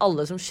 Det er sånn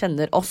alle som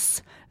kjenner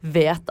oss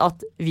vet at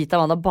Vita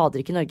Wanda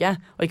bader ikke i Norge.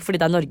 Og ikke fordi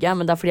det er Norge,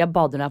 men det er fordi jeg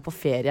bader når jeg er på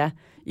ferie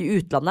i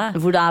utlandet.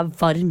 Hvor det er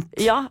varmt.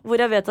 Ja, hvor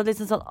jeg vet at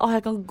liksom sånn,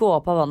 jeg kan gå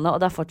opp av vannet, og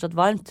det er fortsatt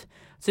varmt.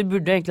 Så vi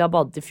burde jo egentlig ha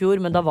badet i fjor,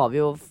 men da var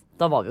vi jo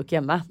ikke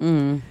hjemme.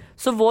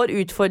 Så vår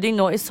utfordring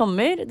nå i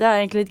sommer, det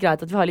er egentlig litt greit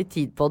at vi har litt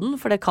tid på den,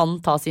 for det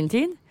kan ta sin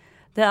tid.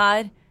 Det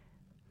er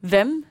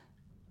hvem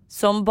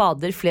som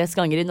bader flest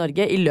ganger i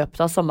Norge i løpet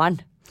av sommeren.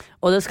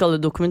 Og det skal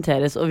jo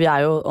dokumenteres, og vi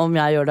er jo, om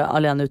jeg gjør det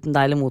alene uten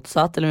deg eller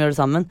motsatt, eller om vi gjør det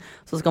sammen,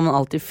 så skal man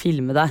alltid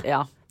filme det.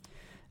 Ja.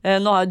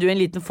 Nå har jo du en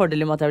liten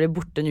fordel med at jeg blir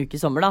borte en uke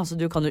i sommer, da, så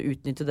du kan jo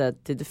utnytte det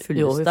til det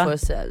fulleste. Jo, vi får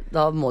se.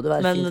 Da må det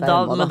være fint hver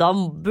hjemme, men da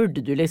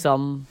burde du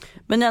liksom...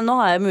 Men nå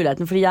har jeg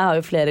muligheten, fordi jeg har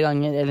jo flere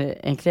ganger, eller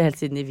egentlig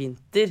helt siden i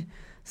vinter,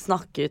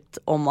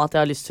 snakket om at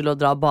jeg har lyst til å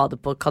dra og bade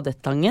på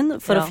Kadettangen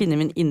for å finne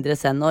min indre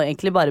zen, og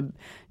egentlig bare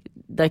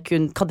det er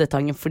kun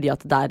Kadettangen fordi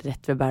at det er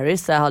rett ved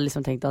Barry's, så jeg har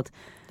liksom tenkt at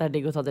det er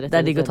digg å ta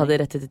det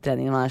rett etter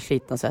trening når man er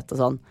sliten og svett og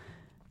sånn.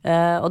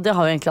 Og det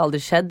har jo egentlig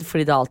aldri skjedd,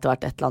 fordi det har alltid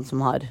vært et eller annet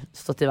som har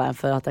stått i veien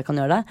for at jeg kan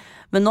gjøre det.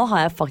 Men nå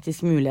har jeg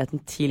faktisk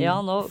muligheten til... Ja,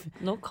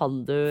 nå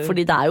kan du...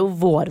 Fordi det er jo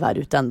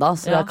vårvær ute enda,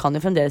 så jeg kan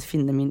jo fremdeles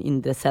finne min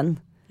indre zen.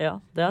 Ja,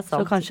 det er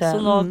sant. Så, kanskje,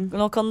 så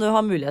nå kan du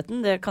ha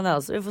muligheten, det kan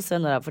jeg også. Vi får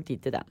se når jeg får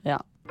tid til det.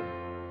 Ja.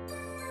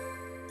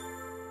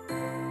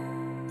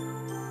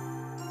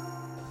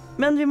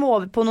 Men vi må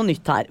over på noe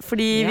nytt her,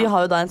 fordi vi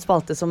har jo da en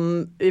spalte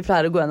som vi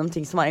pleier å gå gjennom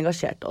ting som har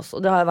engasjert oss,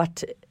 og det har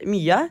vært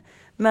mye,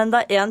 men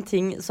det er en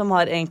ting som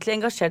har egentlig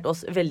engasjert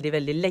oss veldig,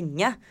 veldig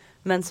lenge,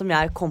 men som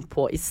jeg kom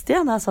på i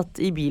sted når jeg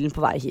satt i bilen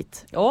på vei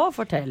hit.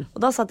 Fortell.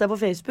 Og da satt jeg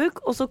på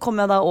Facebook, og så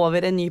kom jeg da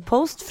over en ny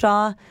post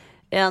fra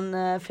en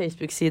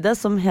Facebook-side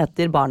som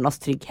heter Barnas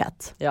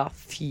Trygghet. Ja,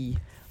 fy.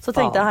 Så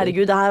tenkte jeg,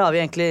 herregud, det her har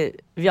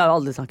vi har jo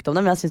aldri snakket om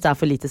det, men jeg synes det er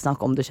for lite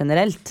snakk om det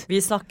generelt.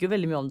 Vi snakker jo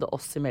veldig mye om det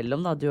oss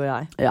imellom da, du og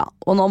jeg. Ja,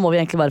 og nå må vi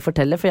egentlig bare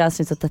fortelle, for jeg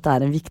synes at dette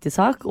er en viktig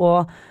sak,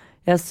 og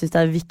jeg synes det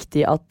er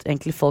viktig at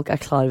egentlig folk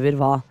er klar over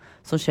hva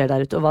som skjer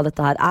der ute, og hva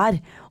dette her er.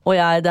 Og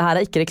det her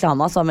er ikke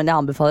reklame, altså, men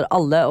jeg anbefaler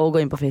alle å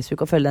gå inn på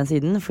Facebook og følge den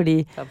siden, fordi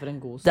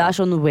det er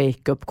sånn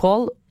wake-up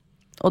call,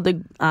 og det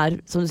er,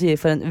 som du sier,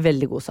 for en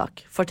veldig god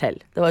sak.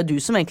 Fortell. Det var jo du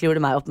som egentlig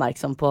gjorde meg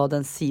oppmerksom på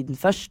den siden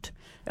først.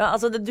 Ja,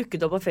 altså det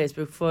dukket opp på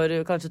Facebook for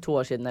kanskje 2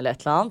 år siden eller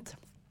et eller annet.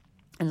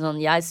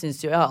 Sånn,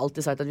 jeg har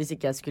alltid sagt at hvis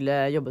ikke jeg skulle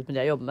jobbet med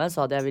det jeg jobber med,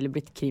 så hadde jeg ville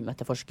blitt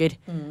krimetterforsker.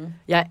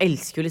 Jeg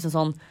elsker jo liksom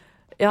sånn,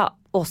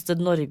 Åsted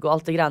Norge og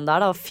alt det greiene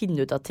der da, å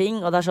finne ut av ting,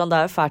 og det er sånn,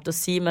 det er jo fælt å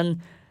si, men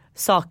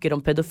saker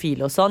om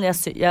pedofile og sånn,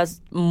 jeg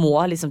må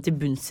liksom til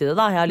bunns i det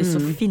da, jeg har lyst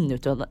til å finne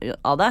ut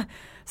av det.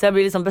 Så jeg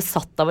blir liksom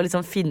besatt av å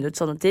liksom finne ut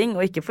sånne ting,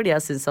 og ikke fordi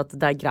jeg synes at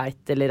det er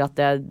greit, eller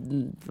at jeg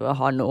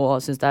har noe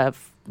og synes det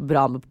er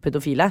bra med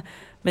pedofile,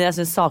 men jeg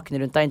synes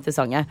sakene rundt er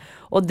interessante.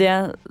 Og det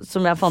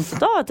som jeg fant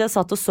ut da, at jeg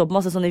satt og så på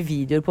masse sånne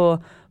videoer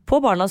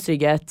på Barnas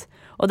Trygghet,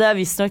 og det er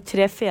visst nok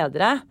 3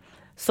 fedre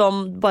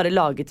som bare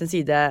laget en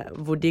side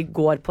hvor de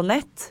går på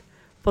nett,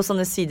 på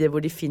sånne sider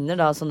hvor de finner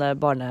da sånne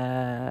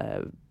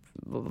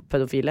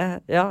pedofile,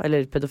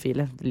 eller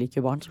pedofile, de liker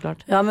jo barn så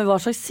klart. Ja, men hva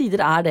slags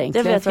sider er det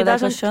egentlig?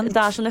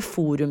 Det er sånne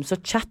forums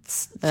og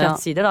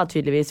chatsider da,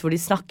 tydeligvis, hvor de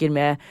snakker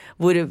med,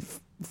 hvor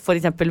for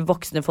eksempel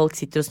voksne folk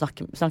sitter og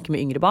snakker med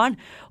yngre barn,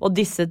 og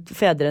disse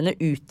fedrene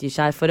utgir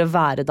seg for å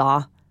være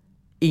da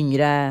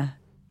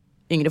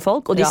yngre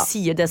folk, og de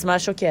sier det som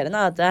er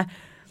sjokkerende, er at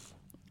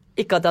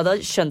ikke at jeg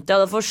hadde skjønt det,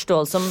 jeg hadde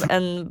forstått som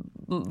en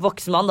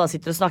voksen mann da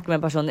sitter og snakker med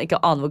en person ikke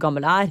aner hvor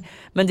gammel er,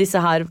 men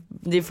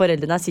de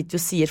foreldrene sitter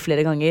og sier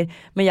flere ganger,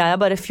 men jeg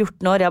er bare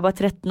 14 år, jeg er bare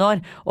 13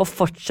 år, og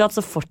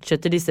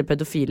fortsetter disse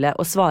pedofile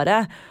å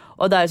svare,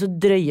 og det er jo så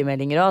drøye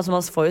meldinger, altså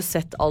man får jo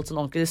sett alt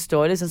sånn ordentlig, det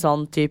står liksom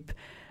sånn typ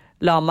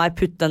la meg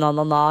putte en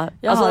ananas.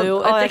 Jeg har jo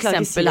et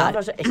eksempel her,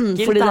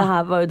 fordi det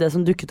her var jo det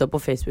som dukket opp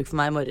på Facebook for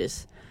meg i morges.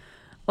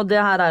 Og det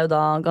her er jo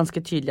da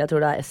ganske tydelig, jeg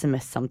tror det er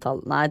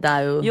SMS-samtale. Nei, det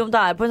er jo... Jo,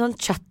 det er på en sånn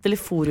chat-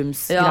 eller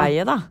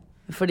forumsgreie da.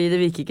 Fordi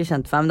det virker ikke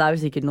kjent for meg, men det er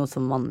jo sikkert noe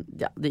som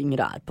de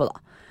yngre er på da.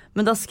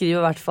 Men da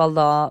skriver i hvert fall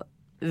da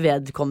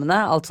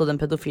vedkommende, altså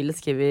den pedofile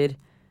skriver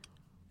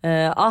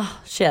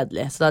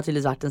kjedelig, så det har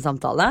tydeligvis vært en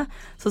samtale.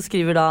 Så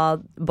skriver da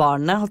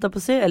barnet, holdt jeg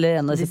på å si, eller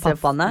en av disse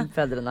pappaene,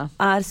 fedrene,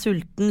 er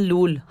sulten,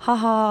 lol,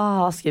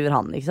 ha, skriver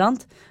han, ikke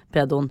sant?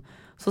 Pedoen.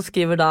 Så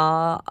skriver da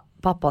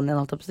pappaen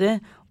igjen, holdt jeg på å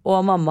si,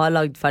 og mamma har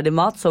lagd ferdig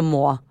mat, så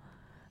må.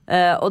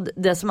 Og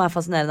det som er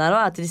fascinerende her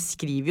også, er at de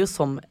skriver jo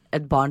som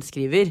et barn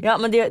skriver. Ja,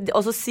 men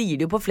og så sier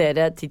de jo på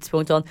flere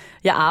tidspunkt sånn,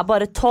 jeg er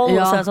bare 12, og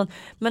så er det sånn,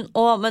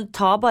 men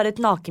ta bare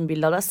et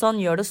nakenbilde av deg,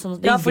 sånn, gjør det sånn.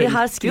 Ja, fordi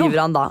her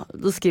skriver han da,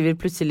 skriver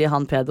plutselig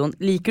han pedoen,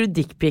 liker du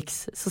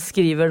dickpics? Så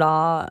skriver da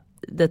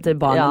dette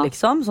barnet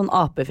liksom, sånn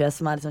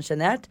apefjes som er litt sånn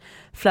genert,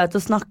 flaut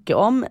å snakke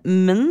om,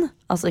 men,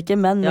 altså ikke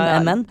men,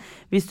 men,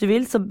 hvis du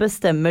vil, så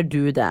bestemmer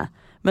du det.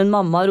 Men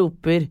mamma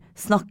roper,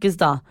 snakkes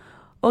da.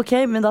 Ok,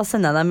 men da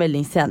sender jeg deg en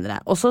melding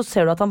senere. Og så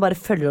ser du at han bare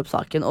følger opp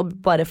saken og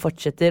bare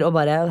fortsetter, og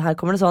bare, her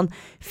kommer det sånn,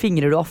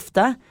 fingrer du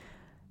ofte?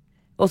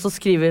 Og så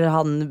skriver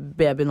han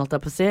babyen, holdt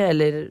jeg på å si,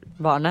 eller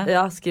barnet,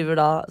 skriver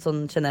da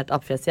sånn genert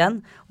apfjes igjen,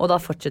 og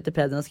da fortsetter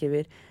pederen og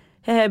skriver,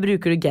 hei,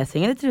 bruker du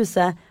gessing eller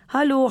truse?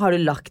 Hallo, har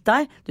du lagt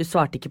deg? Du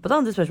svarte ikke på det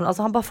andre spørsmålet.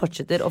 Altså han bare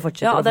fortsetter og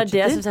fortsetter. Ja, og det er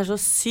det jeg synes er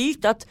så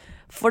sykt, at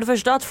for det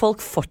første at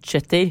folk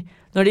fortsetter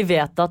når de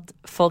vet at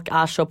folk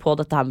er så på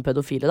dette her med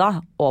pedofile da,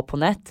 og på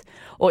nett.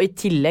 Og i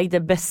tillegg, det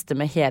beste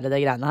med hele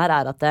det greiene her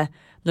er at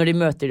når de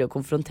møter de og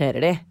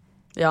konfronterer de,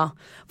 Ja,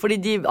 fordi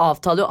de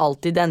avtaler jo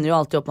alltid, det ender jo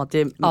alltid opp med at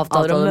de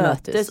avtaler å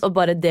møtes. Og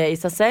bare det i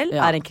seg selv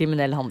er en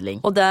kriminell handling.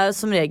 Og det er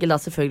som regel da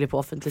selvfølgelig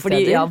på offentlige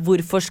steder. Fordi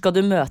hvorfor skal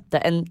du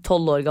møte en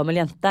 12 år gammel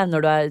jente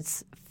når du er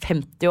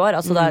 50 år?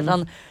 Altså det er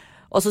sånn.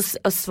 Og så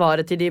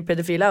svaret til de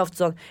pedofile er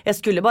ofte sånn: jeg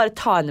skulle bare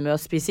ta henne med å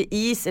spise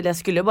is, eller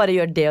jeg skulle bare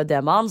gjøre det og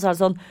det med han. Så er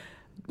det sånn,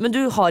 men du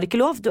har ikke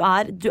lov, du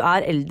er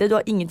eldre, du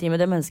har ingenting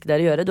med det mennesket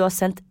der å gjøre. Du har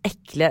sendt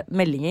ekle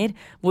meldinger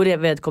hvor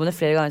vedkommende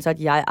flere ganger har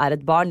sagt: jeg er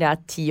et barn, jeg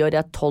er 10 år,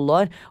 jeg er 12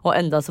 år, og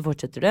enda så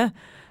fortsetter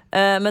du.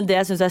 Men det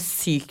jeg synes er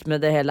sykt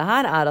med det hele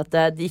her, er at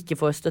de ikke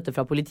får støtte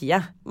fra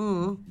politiet.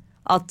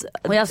 At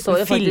og jeg så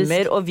jo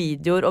filmer og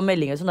videoer og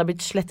meldinger som har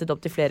blitt slettet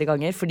opp til flere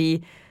ganger, fordi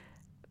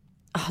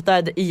det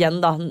er igjen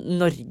da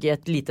Norge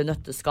et lite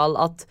nøtteskall,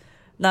 at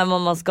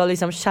man skal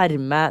liksom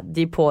skjerme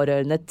de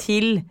pårørende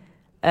til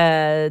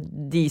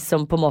de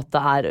som på en måte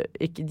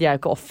de er jo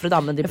ikke offre da,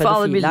 men de pedofile.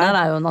 For alle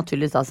bildene er jo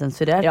naturligvis da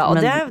sensurert. Ja, og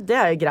det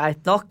er jo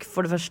greit nok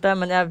for det første,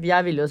 men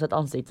jeg vil jo sette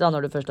ansiktet da,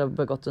 når du først har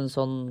begått en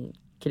sånn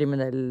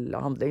kriminell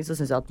handling, så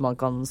synes jeg at man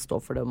kan stå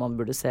for det, og man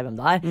burde se hvem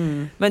det er.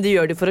 Men de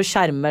gjør det for å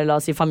skjerme, la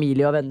oss si,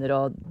 familie og venner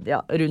og,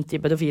 rundt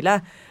de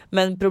pedofile.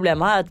 Men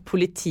problemet er at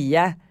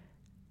politiet,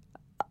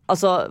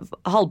 altså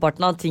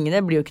halvparten av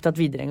tingene blir jo ikke tatt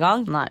videre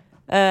engang. Nei.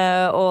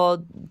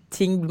 Og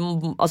ting,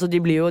 altså de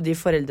blir jo de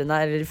foreldrene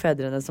eller de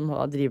fedrene som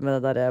driver med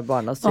det der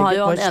Barnas Trygghet. Nå har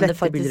jo han ene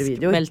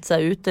faktisk meldt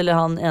seg ut, eller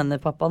han ene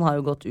pappaen har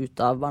jo gått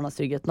ut av Barnas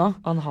Trygghet nå.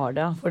 Han har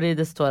det, ja. Fordi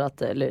det står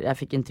at, eller jeg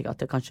fikk inntrykk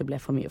at det kanskje ble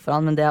for mye for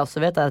han, men det jeg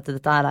også vet er at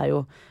dette her er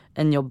jo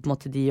en jobb på en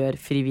måte de gjør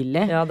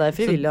frivillig. Ja, det er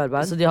frivillig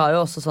arbeid. Så de har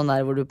jo også sånn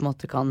der hvor du på en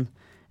måte kan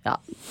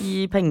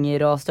gi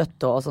penger og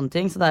støtte og sånne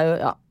ting, så det er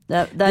jo,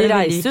 de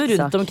reiser jo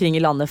rundt omkring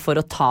i landet for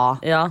å ta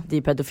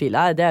de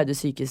pedofile her, det er jo det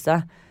sykeste.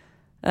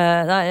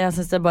 Nei, jeg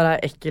synes det bare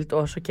er ekkelt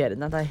og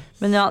sjokkerende.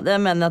 Men jeg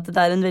mener at det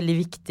er en veldig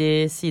viktig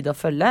side å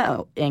følge,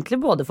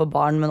 egentlig både for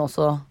barn, men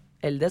også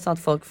eldre, sånn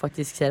at folk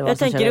faktisk ser hva som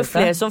skjer. Jeg tenker jo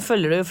flere som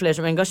følger det, jo flere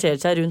som engasjerer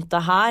seg rundt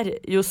det her,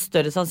 jo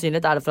større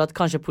sannsynlighet er det for at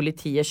kanskje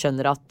politiet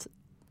skjønner at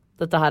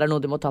dette her er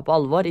noe de må ta på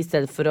alvor, i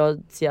stedet for å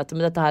si at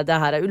men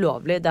det her er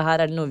ulovlig, det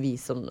her er noe vi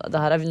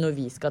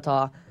skal ta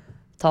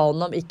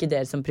hånd om, ikke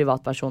dere som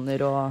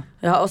privatpersoner.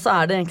 Og så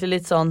er det egentlig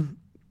litt sånn,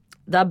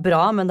 det er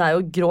bra, men det er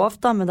jo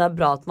grovt da, men det er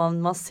bra at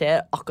man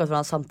ser akkurat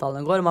hvordan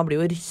samtalen går, og man blir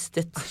jo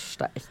rystet.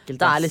 Det er ekkelt.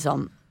 Det er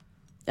liksom,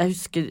 jeg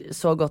husker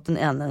så godt den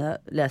ene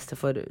leste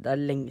for, det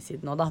er lenge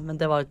siden nå da, men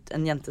det var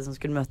en jente som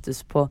skulle møtes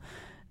på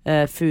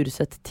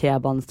Furuset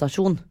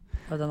T-banestasjon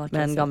med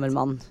en gammel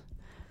mann.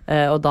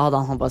 Og da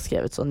hadde han bare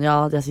skrevet sånn: ja,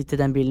 jeg sitter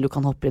i den bilen, du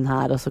kan hoppe inn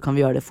her, og så kan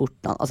vi gjøre det fort.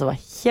 Altså det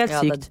var helt sykt.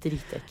 Ja, det er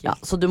dritekkelt. Ja,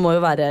 så du må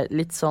jo være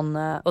litt sånn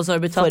og så har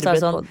du blitt tatt, så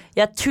er det sånn: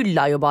 jeg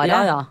tulla jo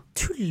bare. Ja.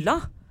 Tulla?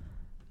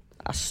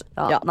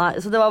 Nei,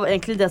 så det var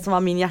egentlig det som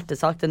var min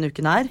hjertesak denne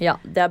uken her. Ja,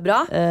 det er bra.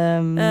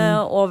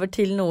 Over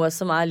til noe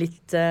som er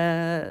litt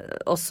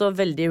også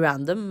veldig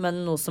random,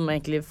 men noe som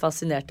egentlig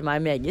fascinerte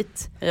meg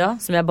meget.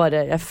 Som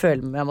jeg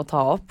føler jeg må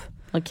ta opp.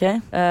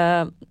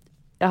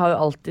 Jeg har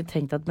jo alltid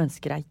tenkt at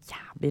mennesker er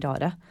jævlig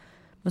rare.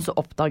 Men så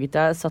oppdaget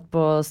jeg satt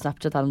på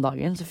Snapchat her om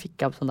dagen, så fikk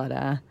jeg opp sånn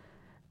der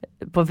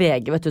på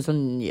VG, vet du, sånn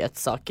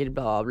nyhetssaker,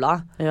 bla bla.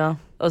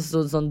 Og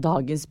sånn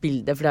dagens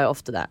bilde, for det er jo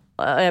ofte det.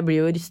 Og jeg blir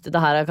jo rystet.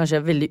 Det her er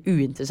kanskje veldig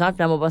uinteressant,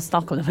 men jeg må bare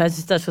snakke om det, for jeg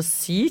synes det er så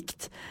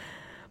sykt.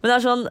 Men det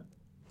er sånn,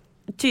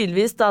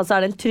 tydeligvis da, så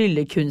er det en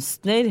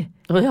tryllekunstner.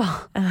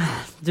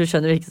 Du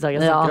skjønner hvilken sak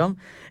jeg snakker om.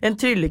 En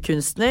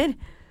tryllekunstner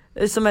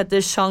som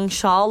heter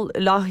Shangshal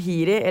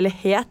Lahiri, eller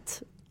het,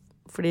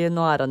 fordi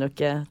nå er han jo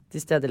ikke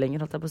til stede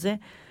lenger, holdt jeg på å si.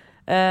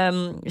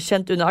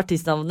 Kjent under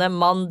artistnavnet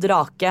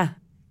Mandrake.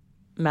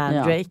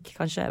 Mandrake,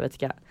 kanskje, jeg vet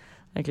ikke.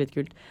 Det er ikke litt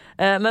kult.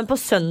 Men på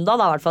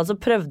søndag da, i hvert fall, så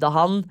prøvde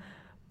han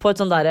på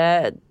et sånn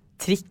der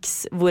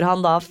triks hvor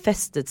han da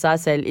festet seg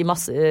selv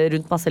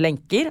rundt masse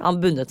lenker. Han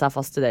bundet seg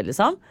fast til det,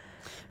 liksom.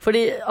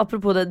 Fordi,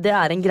 apropos det, det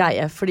er en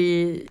greie, fordi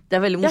det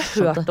er veldig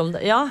morsomt. Jeg har hørt om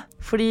det, ja.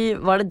 Fordi,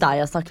 var det deg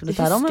jeg snakket om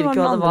dette her om? Jeg husker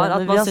ikke hva det var,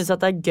 at man synes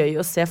at det er gøy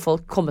å se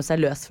folk komme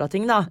seg løs fra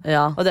ting, da.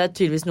 Og det er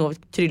tydeligvis noe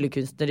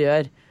tryllekunstnere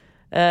gjør.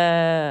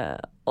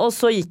 Og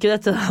så gikk jo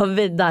dette da,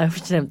 det er jo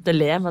for slemt å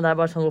le, men det er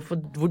bare sånn,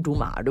 hvor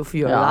dum er du,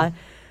 hvorfor gjør du det her?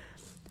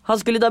 Han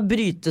skulle da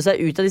bryte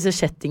seg ut av disse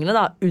kjettingene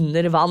da,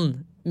 under vann,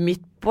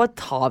 midt på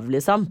et hav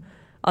liksom.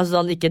 Altså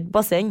sånn, ikke et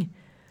basseng.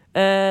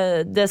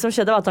 Det som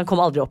skjedde var at han kom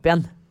aldri opp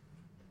igjen.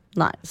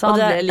 Nei, så han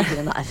ble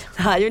liggende der.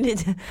 Det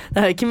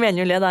er jo ikke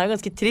meningen å le, det er jo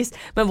ganske trist.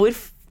 Men hvor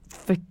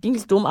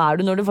fuckings dum er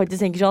du når du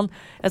faktisk tenker sånn: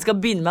 jeg skal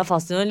binde meg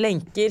fast i noen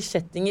lenker,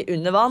 kjettinger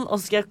under vann, og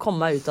så skal jeg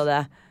komme meg ut av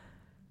det.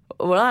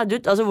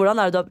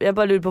 Hvordan er det jeg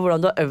bare lurer på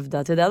hvordan du har øvd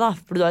deg til det da,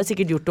 for du har jo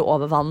sikkert gjort det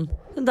over vann.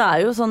 Det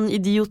er jo sånn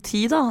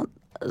idioti da.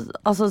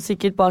 Altså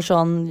sikkert bare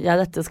sånn, ja,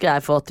 dette skal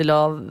jeg få til å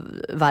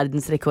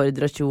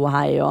verdensrekorder og tjo og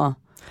hei og...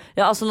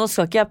 Ja, altså nå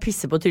skal ikke jeg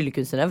pisse på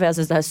tryllekunstnere, for jeg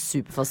synes det er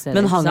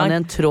superfascinerende. Men hang han i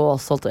en tråd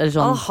også, eller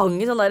sånn? Han hang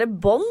i sånn der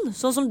bånd,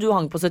 sånn som du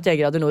hang på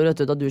 71 grader nord,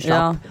 vet du, da du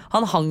slapp.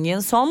 Han hang i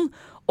en sånn,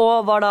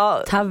 og var da...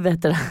 Tau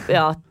heter det.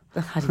 Ja,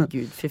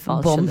 Herregud, fy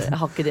faen, skjønner. Jeg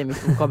har ikke det i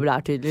mitt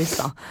vokabulær tydeligvis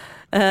da.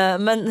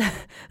 Men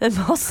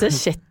masse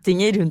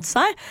kjettinger rundt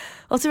seg.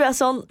 Og så blir jeg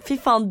sånn, fy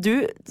faen,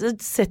 du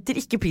setter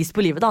ikke pris på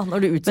livet da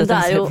når du utsetter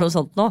deg for noe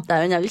sånt nå. Det er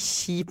jo en jævlig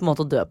kjip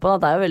måte å dø på da.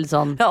 Det er jo veldig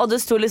sånn. Ja, og det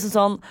stod liksom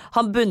sånn,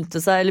 han bundet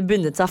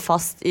seg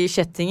fast i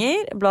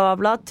kjettinger, bla bla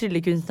bla,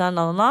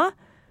 tryllekunstneren,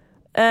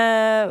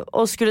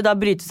 og skulle da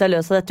bryte seg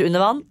løs av dette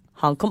under vann.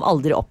 Han kom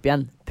aldri opp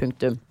igjen,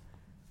 punktum.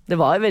 Det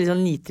var jo veldig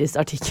sånn nitrist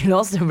artikkel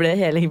også,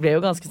 det ble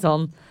jo ganske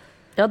sånn.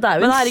 Ja, det er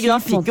jo men herregud,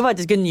 han fikk jo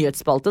faktisk en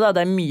nyhetsspalte da.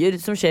 Det er mye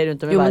som skjer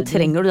rundt om i verden. Jo, men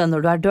trenger du den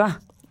når du er død?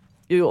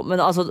 Jo,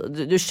 men altså,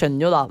 du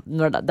skjønner jo da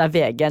når det er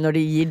VG, når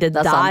de gir det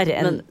der sant,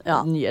 en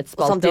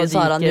nyhetsspalte. Samtidig så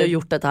har han jo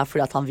gjort dette her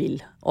fordi at han vil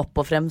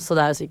opp og frem, så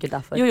det er jo sikkert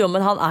derfor. Jo,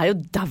 men han er jo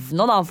dau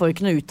nå da, han får jo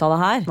ikke noe ut av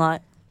det her.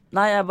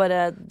 Nei, jeg bare...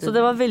 Så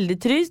det var veldig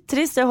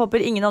trist. Jeg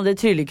håper ingen andre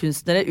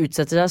tryllekunstnere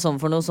utsetter seg sånn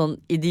for noe sånn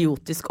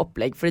idiotisk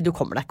opplegg, fordi du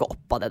kommer deg ikke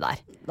opp av det der.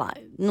 Nei,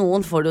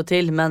 noen får det jo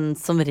til, men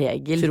som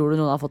regel... Tror du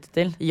noen har fått det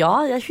til? Ja,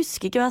 jeg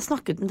husker ikke hva jeg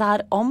snakket med det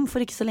her om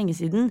for ikke så lenge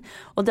siden,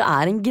 og det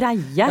er en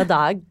greie. Ja, det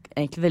er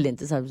egentlig veldig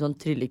interessant med sånn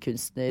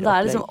tryllekunstneropplegg. Det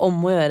er liksom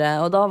om å gjøre,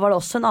 og da var det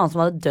også en annen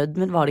som hadde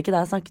dødd, men var det ikke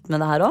det jeg snakket med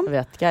det her om? Jeg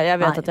vet ikke,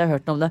 jeg vet at jeg har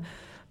hørt noe om det.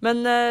 Men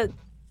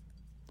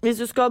hvis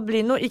du skal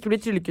bli noe, ikke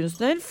bli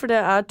tryllekunstner, for det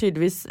er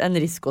tydeligvis en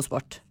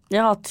risikosport.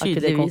 Ja, tydeligvis. Er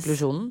ikke det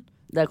konklusjonen?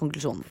 Det er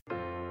konklusjonen.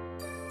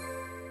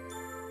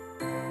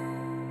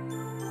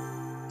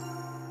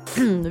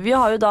 Vi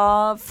har jo da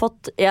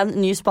fått en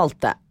ny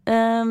spalte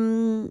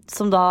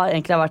som da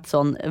egentlig har vært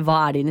sånn, hva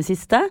er dine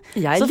siste?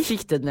 Jeg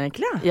likte den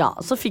egentlig, ja. Ja,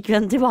 så fikk vi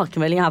en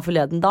tilbakemelding her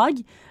forleden dag.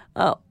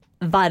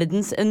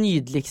 Verdens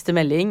nydeligste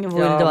melding,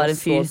 hvor det var en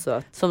fyr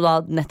som da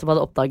nettopp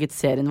hadde oppdaget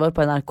serien vår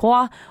på NRK,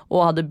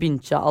 og hadde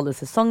begynt alle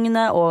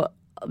sesongene, og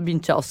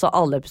begynt også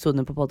alle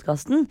episodene på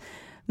podcasten.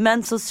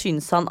 Men så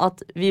synes han at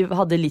vi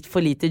hadde litt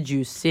for lite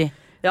juicy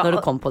når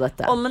det kom på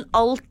dette. Men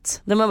alt,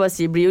 det må jeg bare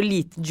si, blir jo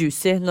lite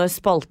juicy når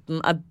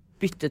spalten er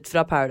byttet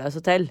fra Paradise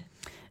Hotel.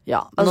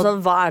 Ja, altså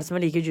hva er det som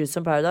er like juicy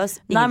som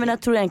Paradise? Nei, men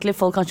jeg tror egentlig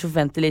folk kanskje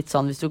forventer litt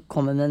sånn hvis du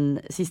kommer med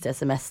den siste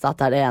SMS at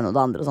det er det ene og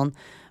det andre og sånn.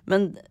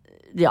 Men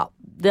ja,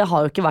 det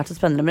har jo ikke vært så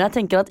spennende. Men jeg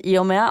tenker at i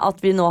og med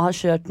at vi nå har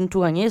kjørt den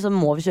 2 ganger, så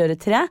må vi kjøre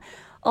 3.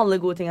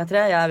 Alle gode ting er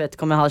 3. Jeg vet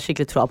ikke om jeg har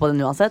skikkelig tro på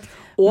den uansett.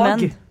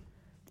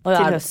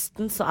 Til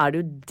høsten så er det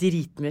jo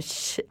dritmye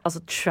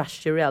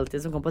trashy reality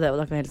som kommer på TV.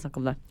 Da kan vi heller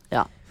snakke om det.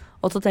 Ja.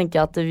 Og så tenker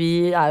jeg at vi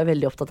er jo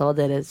veldig opptatt av hva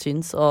dere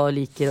syns og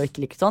liker og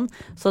ikke liker sånn.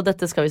 Så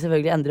dette skal vi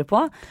selvfølgelig endre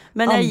på.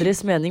 Men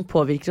andres mening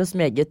påvirker oss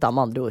meget da,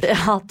 med andre ord.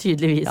 Ja,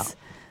 tydeligvis.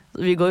 Ja.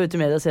 Vi går ut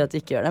i media og sier at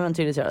de ikke gjør det, men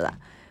tydeligvis gjør det.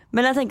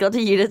 Men jeg tenker at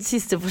vi gir det et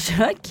siste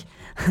forsøk.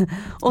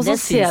 Og så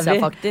det synes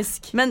jeg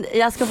faktisk. Men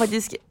jeg skal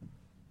faktisk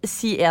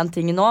si en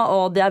ting nå,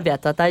 og jeg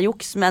vet at det er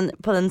juks, men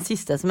på den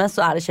siste SMS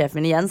så er det sjefen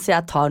min igjen, så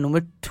jeg tar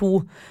nummer 2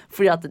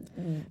 fordi at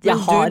jeg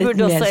har et mer spennende liv. Men du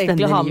burde også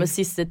egentlig ha med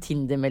siste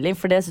Tinder-melding,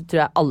 for det så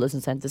tror jeg alle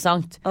synes er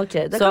interessant. Ok,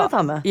 det kan jeg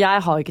ta med.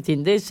 Jeg har ikke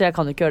Tinder, så jeg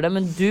kan ikke gjøre det,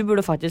 men du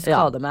burde faktisk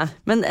ha det med.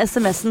 Men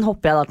SMS-en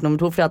hopper jeg da til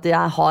nummer 2, fordi at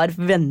jeg har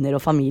venner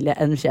og familie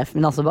enn sjefen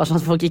min, altså bare sånn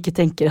at folk ikke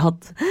tenker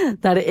at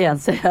det er det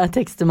eneste jeg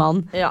tekster med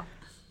han. Ja.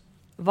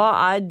 Hva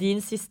er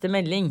din siste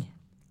melding?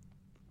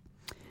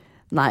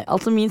 Nei,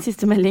 altså min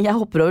siste melding, jeg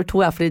hopper over 2,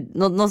 fordi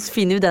nå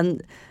finner vi den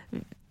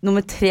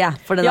nummer 3.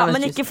 For den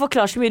men ikke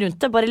forklar så mye rundt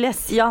det, bare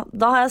les. Ja,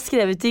 da har jeg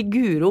skrevet til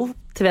Guro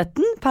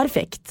Tvetten,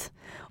 perfekt.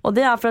 Og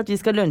det er for at vi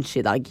skal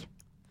lunsje i dag.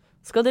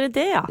 Skal dere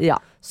det, ja?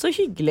 Ja. Så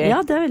hyggelig. Ja,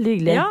 det er veldig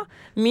hyggelig. Ja,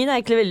 min er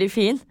egentlig veldig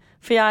fin,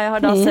 for jeg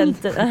har da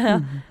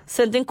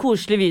sendt en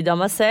koselig video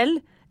av meg selv,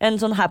 en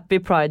sånn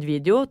Happy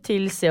Pride-video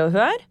til Se og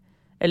Hør.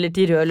 Eller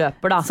til Rød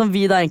løper da. Som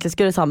vi da egentlig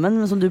skal gjøre sammen,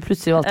 men som du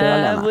plutselig valgte å gjøre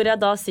alene. Hvor jeg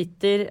da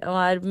sitter og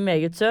er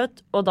meget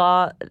søt, og da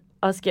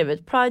har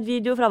skrevet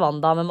Pride-video fra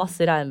Wanda med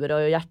masse regnbuer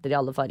og hjerter i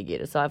alle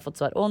farger. Så har jeg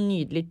fått svar,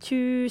 nydelig,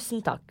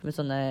 tusen takk, med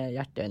sånne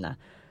hjerteøyne.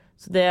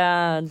 Så det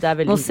er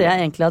veldig Nå ser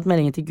jeg egentlig at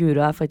meldingen til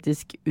Guro er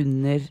faktisk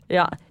under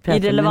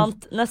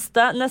irrelevant.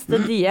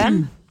 Neste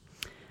DM.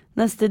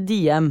 Neste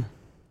DM.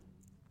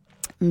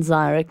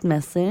 Direct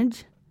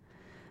message.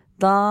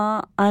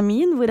 Da er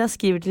min, hvor jeg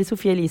skriver til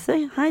Sofie Elise: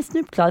 hei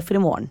Snupp, klar for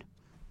i morgen.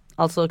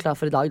 Altså klar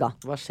for i dag da.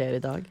 Hva skjer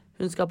i dag?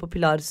 Hun skal på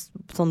Pilars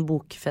sånn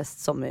bokfest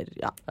sommer.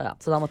 Ja.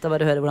 Så da måtte jeg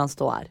bare høre hvordan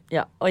stå er.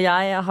 Ja, og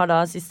jeg har da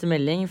siste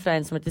melding fra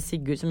en som heter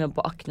Sigurd, som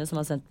jobber på Akne, som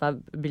har sendt meg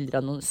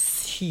bilder av noen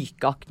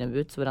syke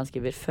Akne-boots, hvor han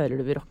skriver: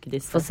 føler du vil rocke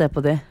disse? Få se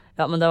på de.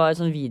 Ja, men det var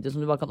en sånn video som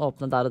du bare kan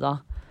åpne der og da.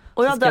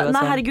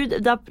 Nei, herregud,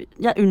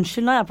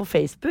 unnskyld, nå er jeg på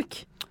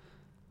Facebook.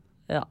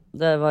 Ja,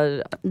 det var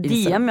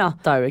DM, ja.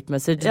 Direct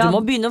message. Du må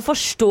begynne å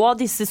forstå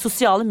disse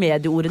sosiale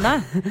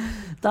medieordene.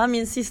 Da er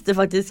min siste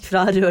faktisk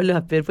fra Rød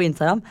løper på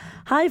Instagram.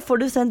 Hei, får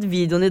du sendt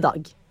videoen i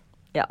dag?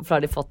 Ja, for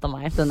har de fått av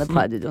meg. Denne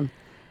Pride-videoen.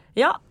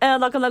 Ja,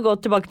 da kan jeg gå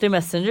tilbake til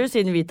Messenger,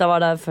 siden Vita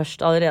var der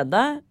først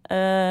allerede.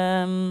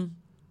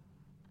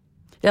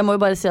 Jeg må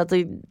jo bare si at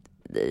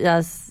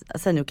jeg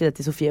sender jo ikke det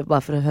til Sofie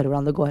bare for å høre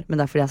hvordan det går, men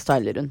det er fordi jeg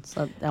styler rundt,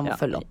 så jeg må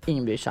følge opp.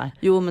 Ingen bryr seg.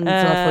 Jo, men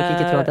sånn at folk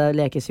ikke tror at jeg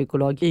leker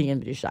psykolog.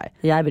 Ingen bryr seg.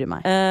 Jeg bryr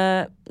meg.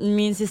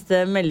 Min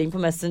siste melding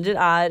på Messenger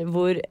er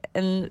hvor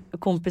en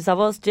kompis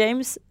av oss,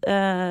 James,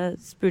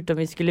 spurte om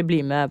vi skulle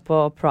bli med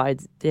på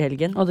Pride til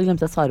helgen. Og det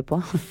glemte jeg å svare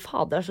på.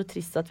 Fader, det er så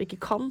trist at vi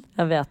ikke kan.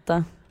 Jeg vet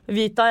det.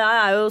 Vita og jeg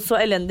er jo så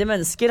elendige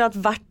mennesker at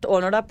hvert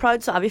år når det er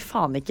Pride, så er vi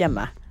faen ikke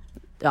hjemme.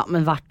 Ja,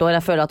 men hvert år,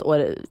 jeg føler at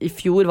året i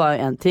fjor var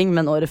jo en ting,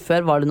 men året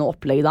før var det noe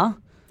opplegg da.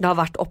 Det har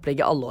vært opplegg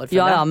i alle år.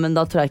 Ja, men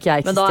da tror jeg ikke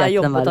jeg eksisterte i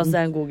den verden. Men da har jeg jobbet, altså, det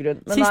er en god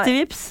grunn. Men Siste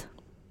vips.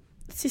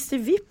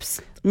 Siste vips?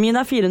 Min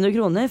er 400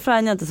 kroner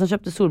fra en jente som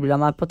kjøpte solbriller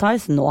av meg på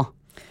Thais nå.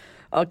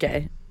 Ok,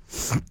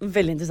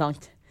 veldig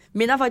interessant.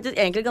 Min er faktisk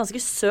egentlig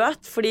ganske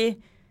søt, fordi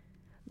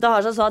det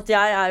har seg sånn at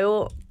jeg er jo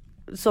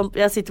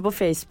jeg sitter på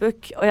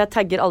Facebook, og jeg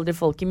tagger aldri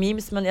folk i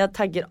memes, men jeg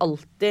tagger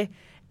alltid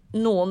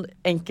noen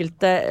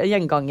enkelte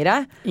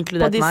gjengangere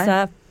inkludert på disse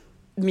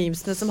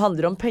memesene som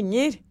handler om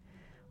penger.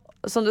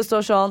 Som det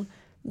står sånn: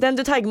 den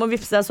du tagger må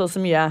vippse deg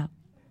så mye.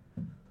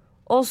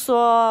 Og så,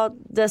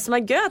 det som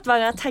er gøy, at hver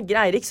gang jeg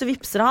tagger Eirik, så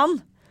vippser han.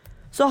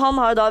 Så han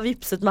har jo da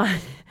vippset meg.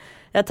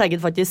 Jeg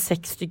tagget faktisk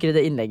 6 stykker i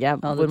det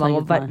innlegget, hvor man må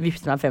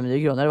vippse meg 500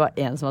 kroner. Det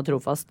var en som var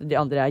trofast. De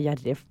andre er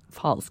gjerrige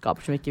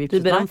faenskaper som ikke vippset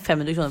meg. Du ber om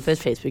 500 kroner for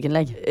et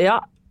Facebook-innlegg? Ja,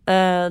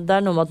 det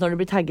er noe med at når du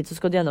blir tagget, så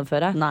skal du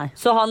gjennomføre. Nei.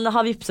 Så han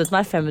har vippset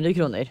meg 500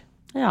 kroner.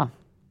 Ja.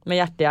 Med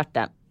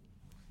hjerte.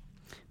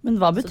 Men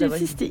hva betyr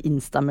siste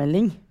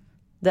Insta-melding?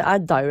 Det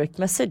er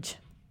direct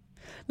message.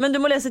 Men du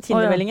må lese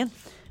Tinder-meldingen.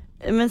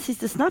 Men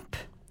siste snap?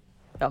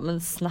 Ja, men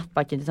snap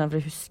er ikke interessant,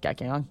 for det husker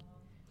jeg ikke engang.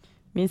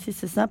 Min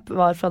siste snap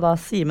var fra da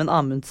Simen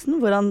Amundsen,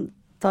 hvor han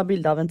tar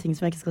bilde av en ting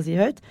som jeg ikke skal si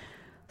høyt.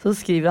 Så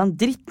skriver han: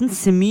 dritten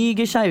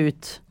smyger seg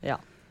ut. Ja.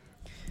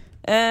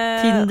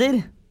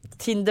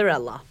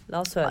 Tinderella.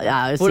 La oss høre.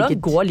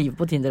 Hvordan går livet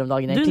på Tinder om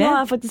dagen, egentlig? Nå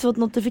har jeg faktisk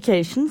fått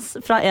notifications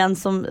fra en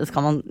som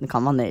Kan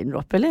man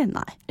name-droppe, eller?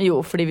 Nei.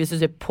 Jo, fordi hvis du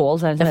sier Paul,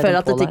 så er det jeg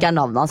føler at dette ikke er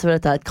navnet hans. Jeg føler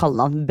at dette er et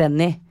kallenavn.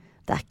 Benny.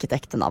 Det er ikke et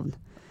ekte navn.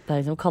 Det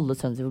er liksom kalle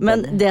sønnen sin for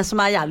Men Benny. det som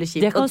er jævlig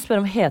kjipt, det kan du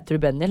spørre om. Heter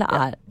du Benny, eller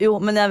er Jo,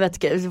 men jeg vet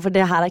ikke, for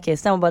det her er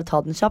casen. Jeg må bare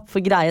ta den kjapt.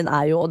 For greien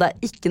er jo, og det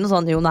er ikke noe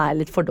sånn, jo, nå er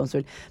jeg litt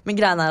fordomsfull, men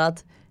greien er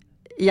at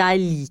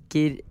jeg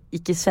liker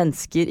ikke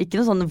svensker.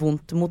 Ikke noe sånn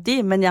vondt mot de,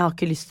 men jeg har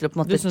ikke lyst til å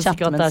på en måte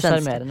chatte med en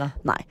svenske.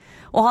 Nei.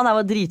 Og han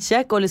var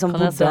dritkjekk og liksom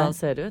kan jeg se han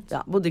ser ut?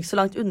 Ja, bodde ikke så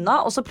langt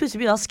unna. Og så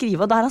plutselig begynner han å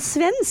skrive, og da er han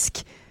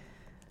svensk.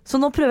 Så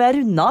nå prøver jeg å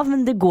runde av,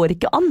 men det går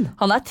ikke an.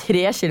 Han er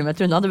 3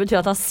 kilometer unna. Det betyr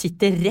at han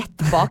sitter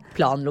rett bak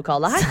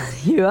planlokalet her.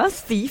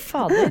 Seriøst? Fy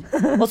fader.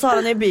 Og så har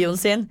han i bioen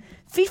sin: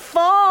 fy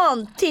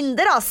faen,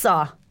 Tinder altså.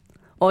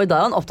 Og da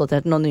har han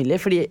oppdatert den nå nylig,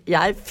 fordi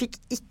jeg fikk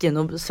ikke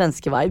noen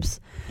svenske vibes.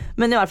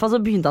 Men i hvert fall så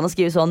begynte han å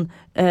skrive sånn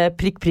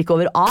prikk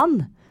over A-en.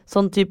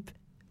 Sånn typ,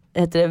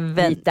 heter det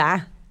Vite.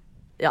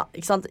 Ja,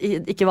 ikke sant?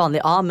 Ikke vanlig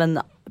A, men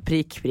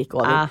prikk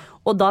over.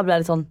 Og da ble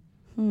jeg litt sånn: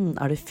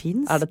 er du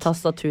finsk? Er det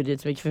tastaturet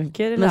ditt som ikke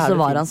funker? Men så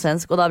var han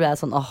svensk, og da ble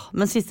jeg sånn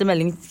Men siste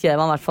melding skrev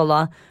han i hvert fall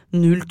da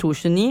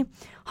 0229.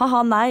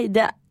 Haha, nei,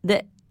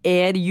 det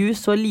er jo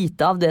så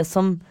lite av det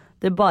som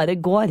det bare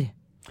går.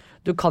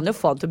 Du kan jo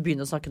få han til å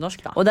begynne å snakke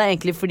norsk, da. Og det er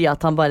egentlig fordi at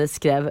han bare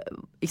skrev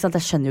ikke sant,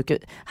 jeg skjønner jo ikke.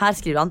 Her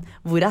skriver han: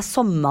 hvor er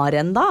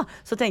sommeren da?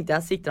 Så tenkte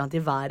jeg, sikter han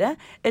til været?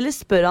 Eller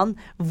spør han: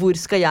 hvor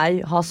skal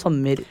jeg ha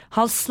sommer?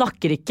 Han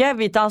snakker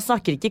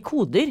ikke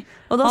koder.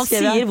 Og han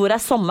sier: hvor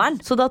er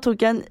sommeren? Så da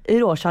tok jeg en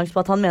råsjans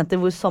på at han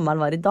mente hvor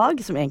sommeren var i dag,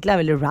 som egentlig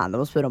er veldig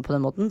random å spørre om på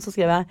den måten. Så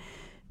skrev jeg: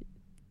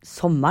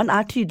 sommeren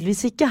er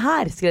tydeligvis ikke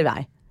her, skrev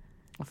jeg.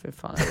 Å fy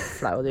faen, jeg er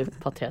flau av de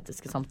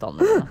patetiske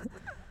samtalene.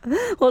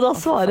 Og da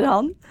svarer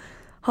han: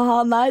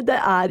 haha, nei, det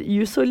er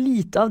jo så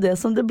lite av det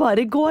som det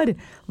bare går.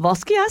 Hva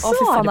skal jeg svare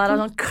på? Fy faen, på? Det er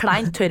sånn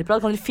klein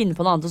tørrprat. Kan dere finne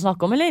på noe annet å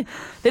snakke om, eller?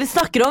 Dere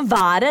snakker om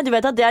været. Du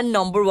vet at det er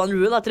number 1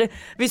 rule. At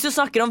hvis du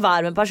snakker om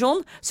været med en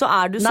person, så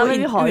er du så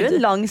men vi har jo en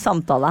lang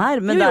samtale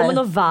her. Men men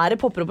når været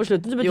popper opp på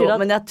slutten, så betyr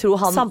det at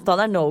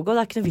samtalen er no-go.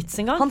 Det er ikke noe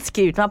vits engang. Han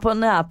skriver til meg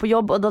når jeg er på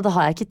jobb, og da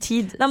har jeg ikke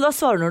tid. Nei, men da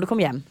svarer du når du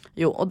kommer hjem.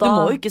 Jo, og da,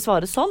 du må jo ikke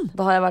svare sånn.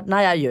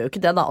 Nei, jeg gjør jo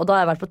ikke det, da. Og da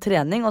har jeg vært på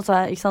trening, og så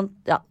har jeg, ikke sant,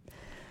 ja.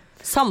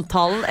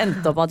 Samtalen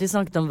endte opp med at vi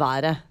snakket om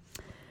været.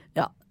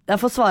 Jeg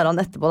får svare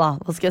han etterpå, da.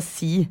 Hva skal jeg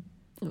si?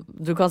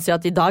 Du kan si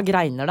at i dag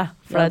regner det.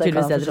 For det er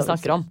tydeligvis det dere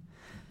snakker om.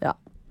 Ja.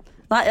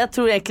 Nei, jeg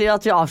tror egentlig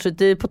at vi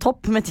avslutter på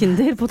topp med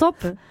Tinder på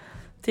topp.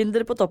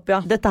 Tinder på topp, ja.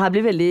 Dette her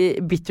blir veldig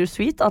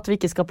bittersweet. At vi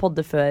ikke skal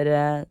podde før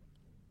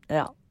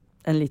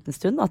en liten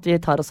stund. At vi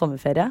tar oss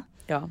sommerferie.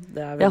 Ja,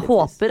 det er veldig jeg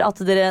håper at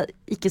dere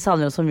ikke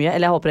savner oss så mye.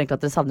 Eller jeg håper egentlig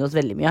at dere savner oss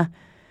veldig mye.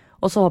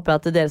 Og så håper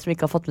jeg at dere som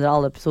ikke har fått med dere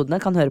alle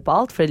episodene, kan høre på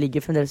alt, for det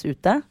ligger fremdeles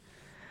ute.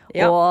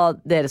 Ja.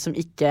 Og dere som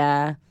ikke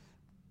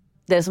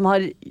Dere som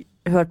har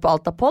hørt på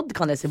alt av podd,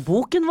 kan lese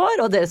boken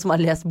vår, og dere som har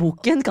lest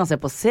boken, kan se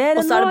på serien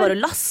vår. Og så er det bare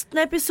å laste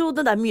ned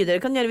episode. Det er mye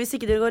dere kan gjøre hvis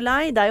ikke dere går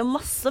lei. Det er jo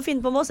masse å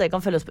finne på med oss. Dere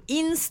kan følge oss på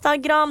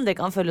Instagram, dere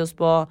kan følge oss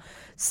på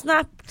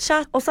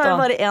Snapchat. Og så er det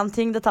bare én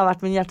ting, dette har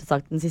vært min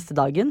hjertesak den siste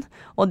dagen,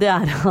 og det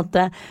er at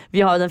vi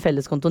har jo den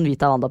felleskontoen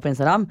Vita Wanda på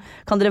Instagram.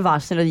 Kan dere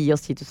være snill å gi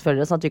oss 10 000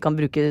 følgere, sånn at vi kan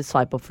bruke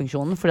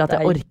swipe-up-funksjonen, fordi at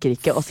jeg orker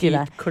ikke å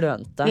skrive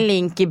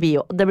link i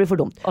bio. Det blir for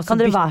dumt. Og så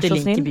bytte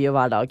link i bio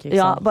hver dag.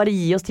 Ja, bare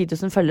gi oss 10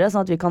 000 følgere,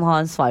 sånn at vi kan ha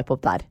en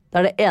swipe-up der. Det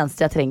er det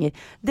eneste jeg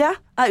trenger. Det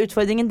er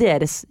utfordringen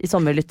deres i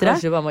sommerlyttere.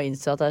 Kanskje vi bare må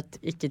innse at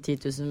ikke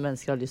 10 000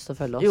 mennesker har lyst til å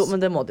følge oss. Jo, men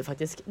det må de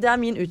faktisk. Det er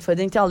min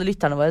utfordring til alle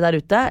lytterne våre der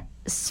ute.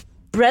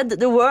 Spread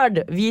the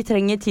word. Vi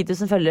trenger 10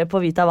 000 følgere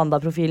på Vita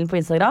Wanda-profilen på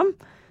Instagram,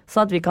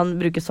 sånn at vi kan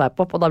bruke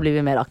swipe-up, og da blir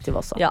vi mer aktive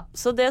også. Ja,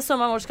 så det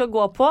sommeren vår skal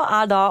gå på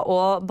er da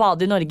å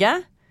bade i Norge,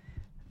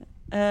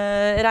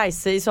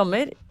 reise i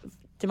sommer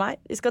til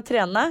meg. Vi skal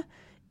trene,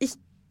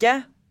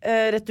 ikke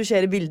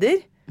retusjere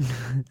bilder,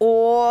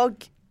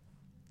 og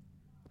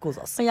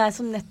kose oss. Og jeg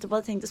som nettopp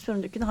hadde tenkt å spørre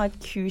om du kunne ha et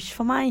kurs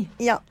for meg.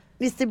 Ja,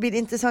 hvis det blir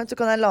interessant så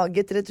kan jeg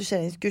lage et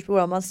retusjeringskurs på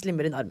hvordan man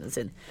slimmer inn armen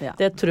sin. Ja.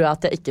 Det tror jeg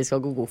at jeg ikke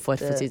skal gå god for å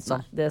si det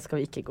sånn. Det skal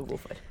vi ikke gå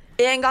god for.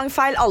 En gang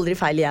feil, aldri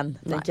feil igjen,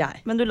 tenker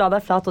jeg. Men du la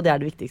deg flat, og det er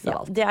det viktigste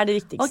av alt. Det er det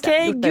viktigste. Ok,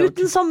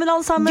 guten sommer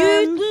alle sammen.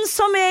 Guten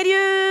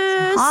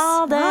sommerius!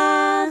 Ha det!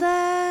 Ha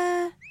det!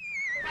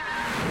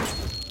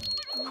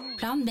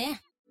 Plan B.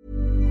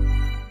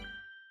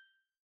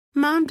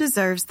 Mom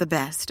deserves the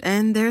best,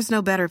 and there's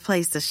no better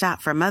place to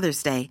shop for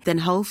Mother's Day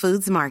than Whole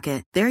Foods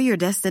Market. They're your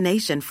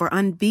destination for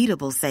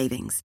unbeatable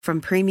savings, from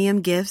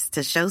premium gifts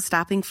to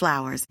show-stopping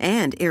flowers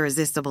and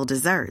irresistible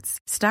desserts.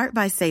 Start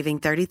by saving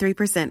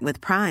 33% with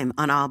Prime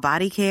on all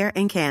body care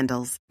and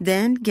candles.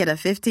 Then get a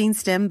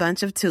 15-stem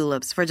bunch of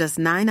tulips for just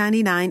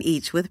 $9.99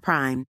 each with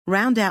Prime.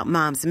 Round out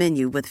Mom's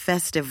menu with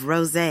festive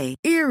rosé,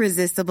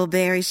 irresistible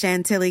berry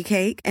chantilly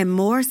cake, and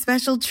more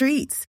special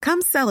treats.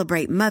 Come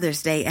celebrate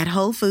Mother's Day at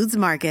Whole Foods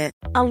Market.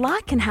 A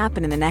lot can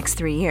happen in the next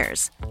 3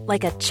 years.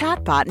 Like a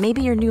chatbot may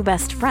be your new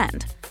best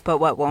friend. But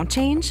what won't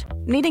change?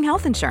 Needing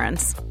health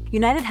insurance.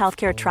 United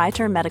Healthcare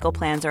Tri-Term Medical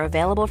Plans are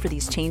available for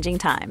these changing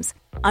times.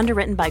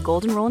 Underwritten by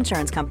Golden Rule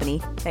Insurance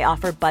Company, they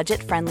offer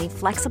budget-friendly,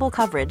 flexible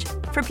coverage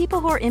for people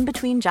who are in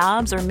between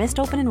jobs or missed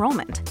open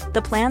enrollment.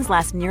 The plans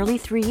last nearly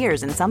 3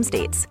 years in some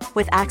states,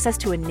 with access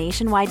to a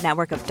nationwide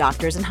network of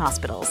doctors and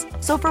hospitals.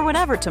 So for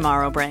whatever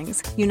tomorrow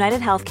brings,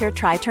 United Healthcare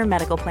Tri-Term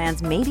Medical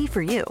Plans may be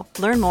for you.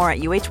 Learn more at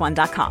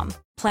uh1.com.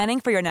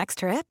 Planning for your next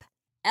trip?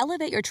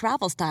 Elevate your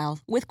travel style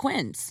with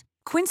Quince.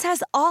 Quince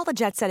has all the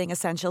jet-setting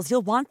essentials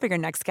you'll want for your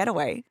next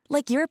getaway,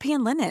 like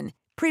European linen,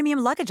 premium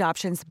luggage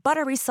options,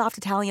 buttery soft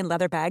Italian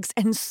leather bags,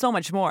 and so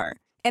much more.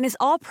 And is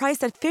all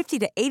priced at 50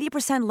 to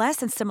 80% less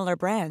than similar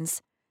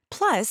brands.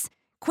 Plus,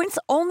 Quince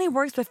only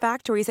works with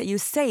factories that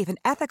use safe and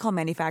ethical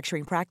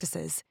manufacturing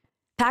practices.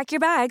 Pack your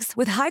bags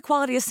with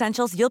high-quality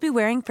essentials you'll be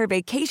wearing for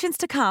vacations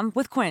to come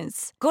with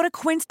Quince. Go to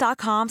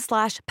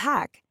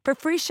quince.com/pack for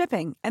free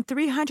shipping and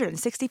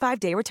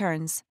 365-day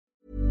returns.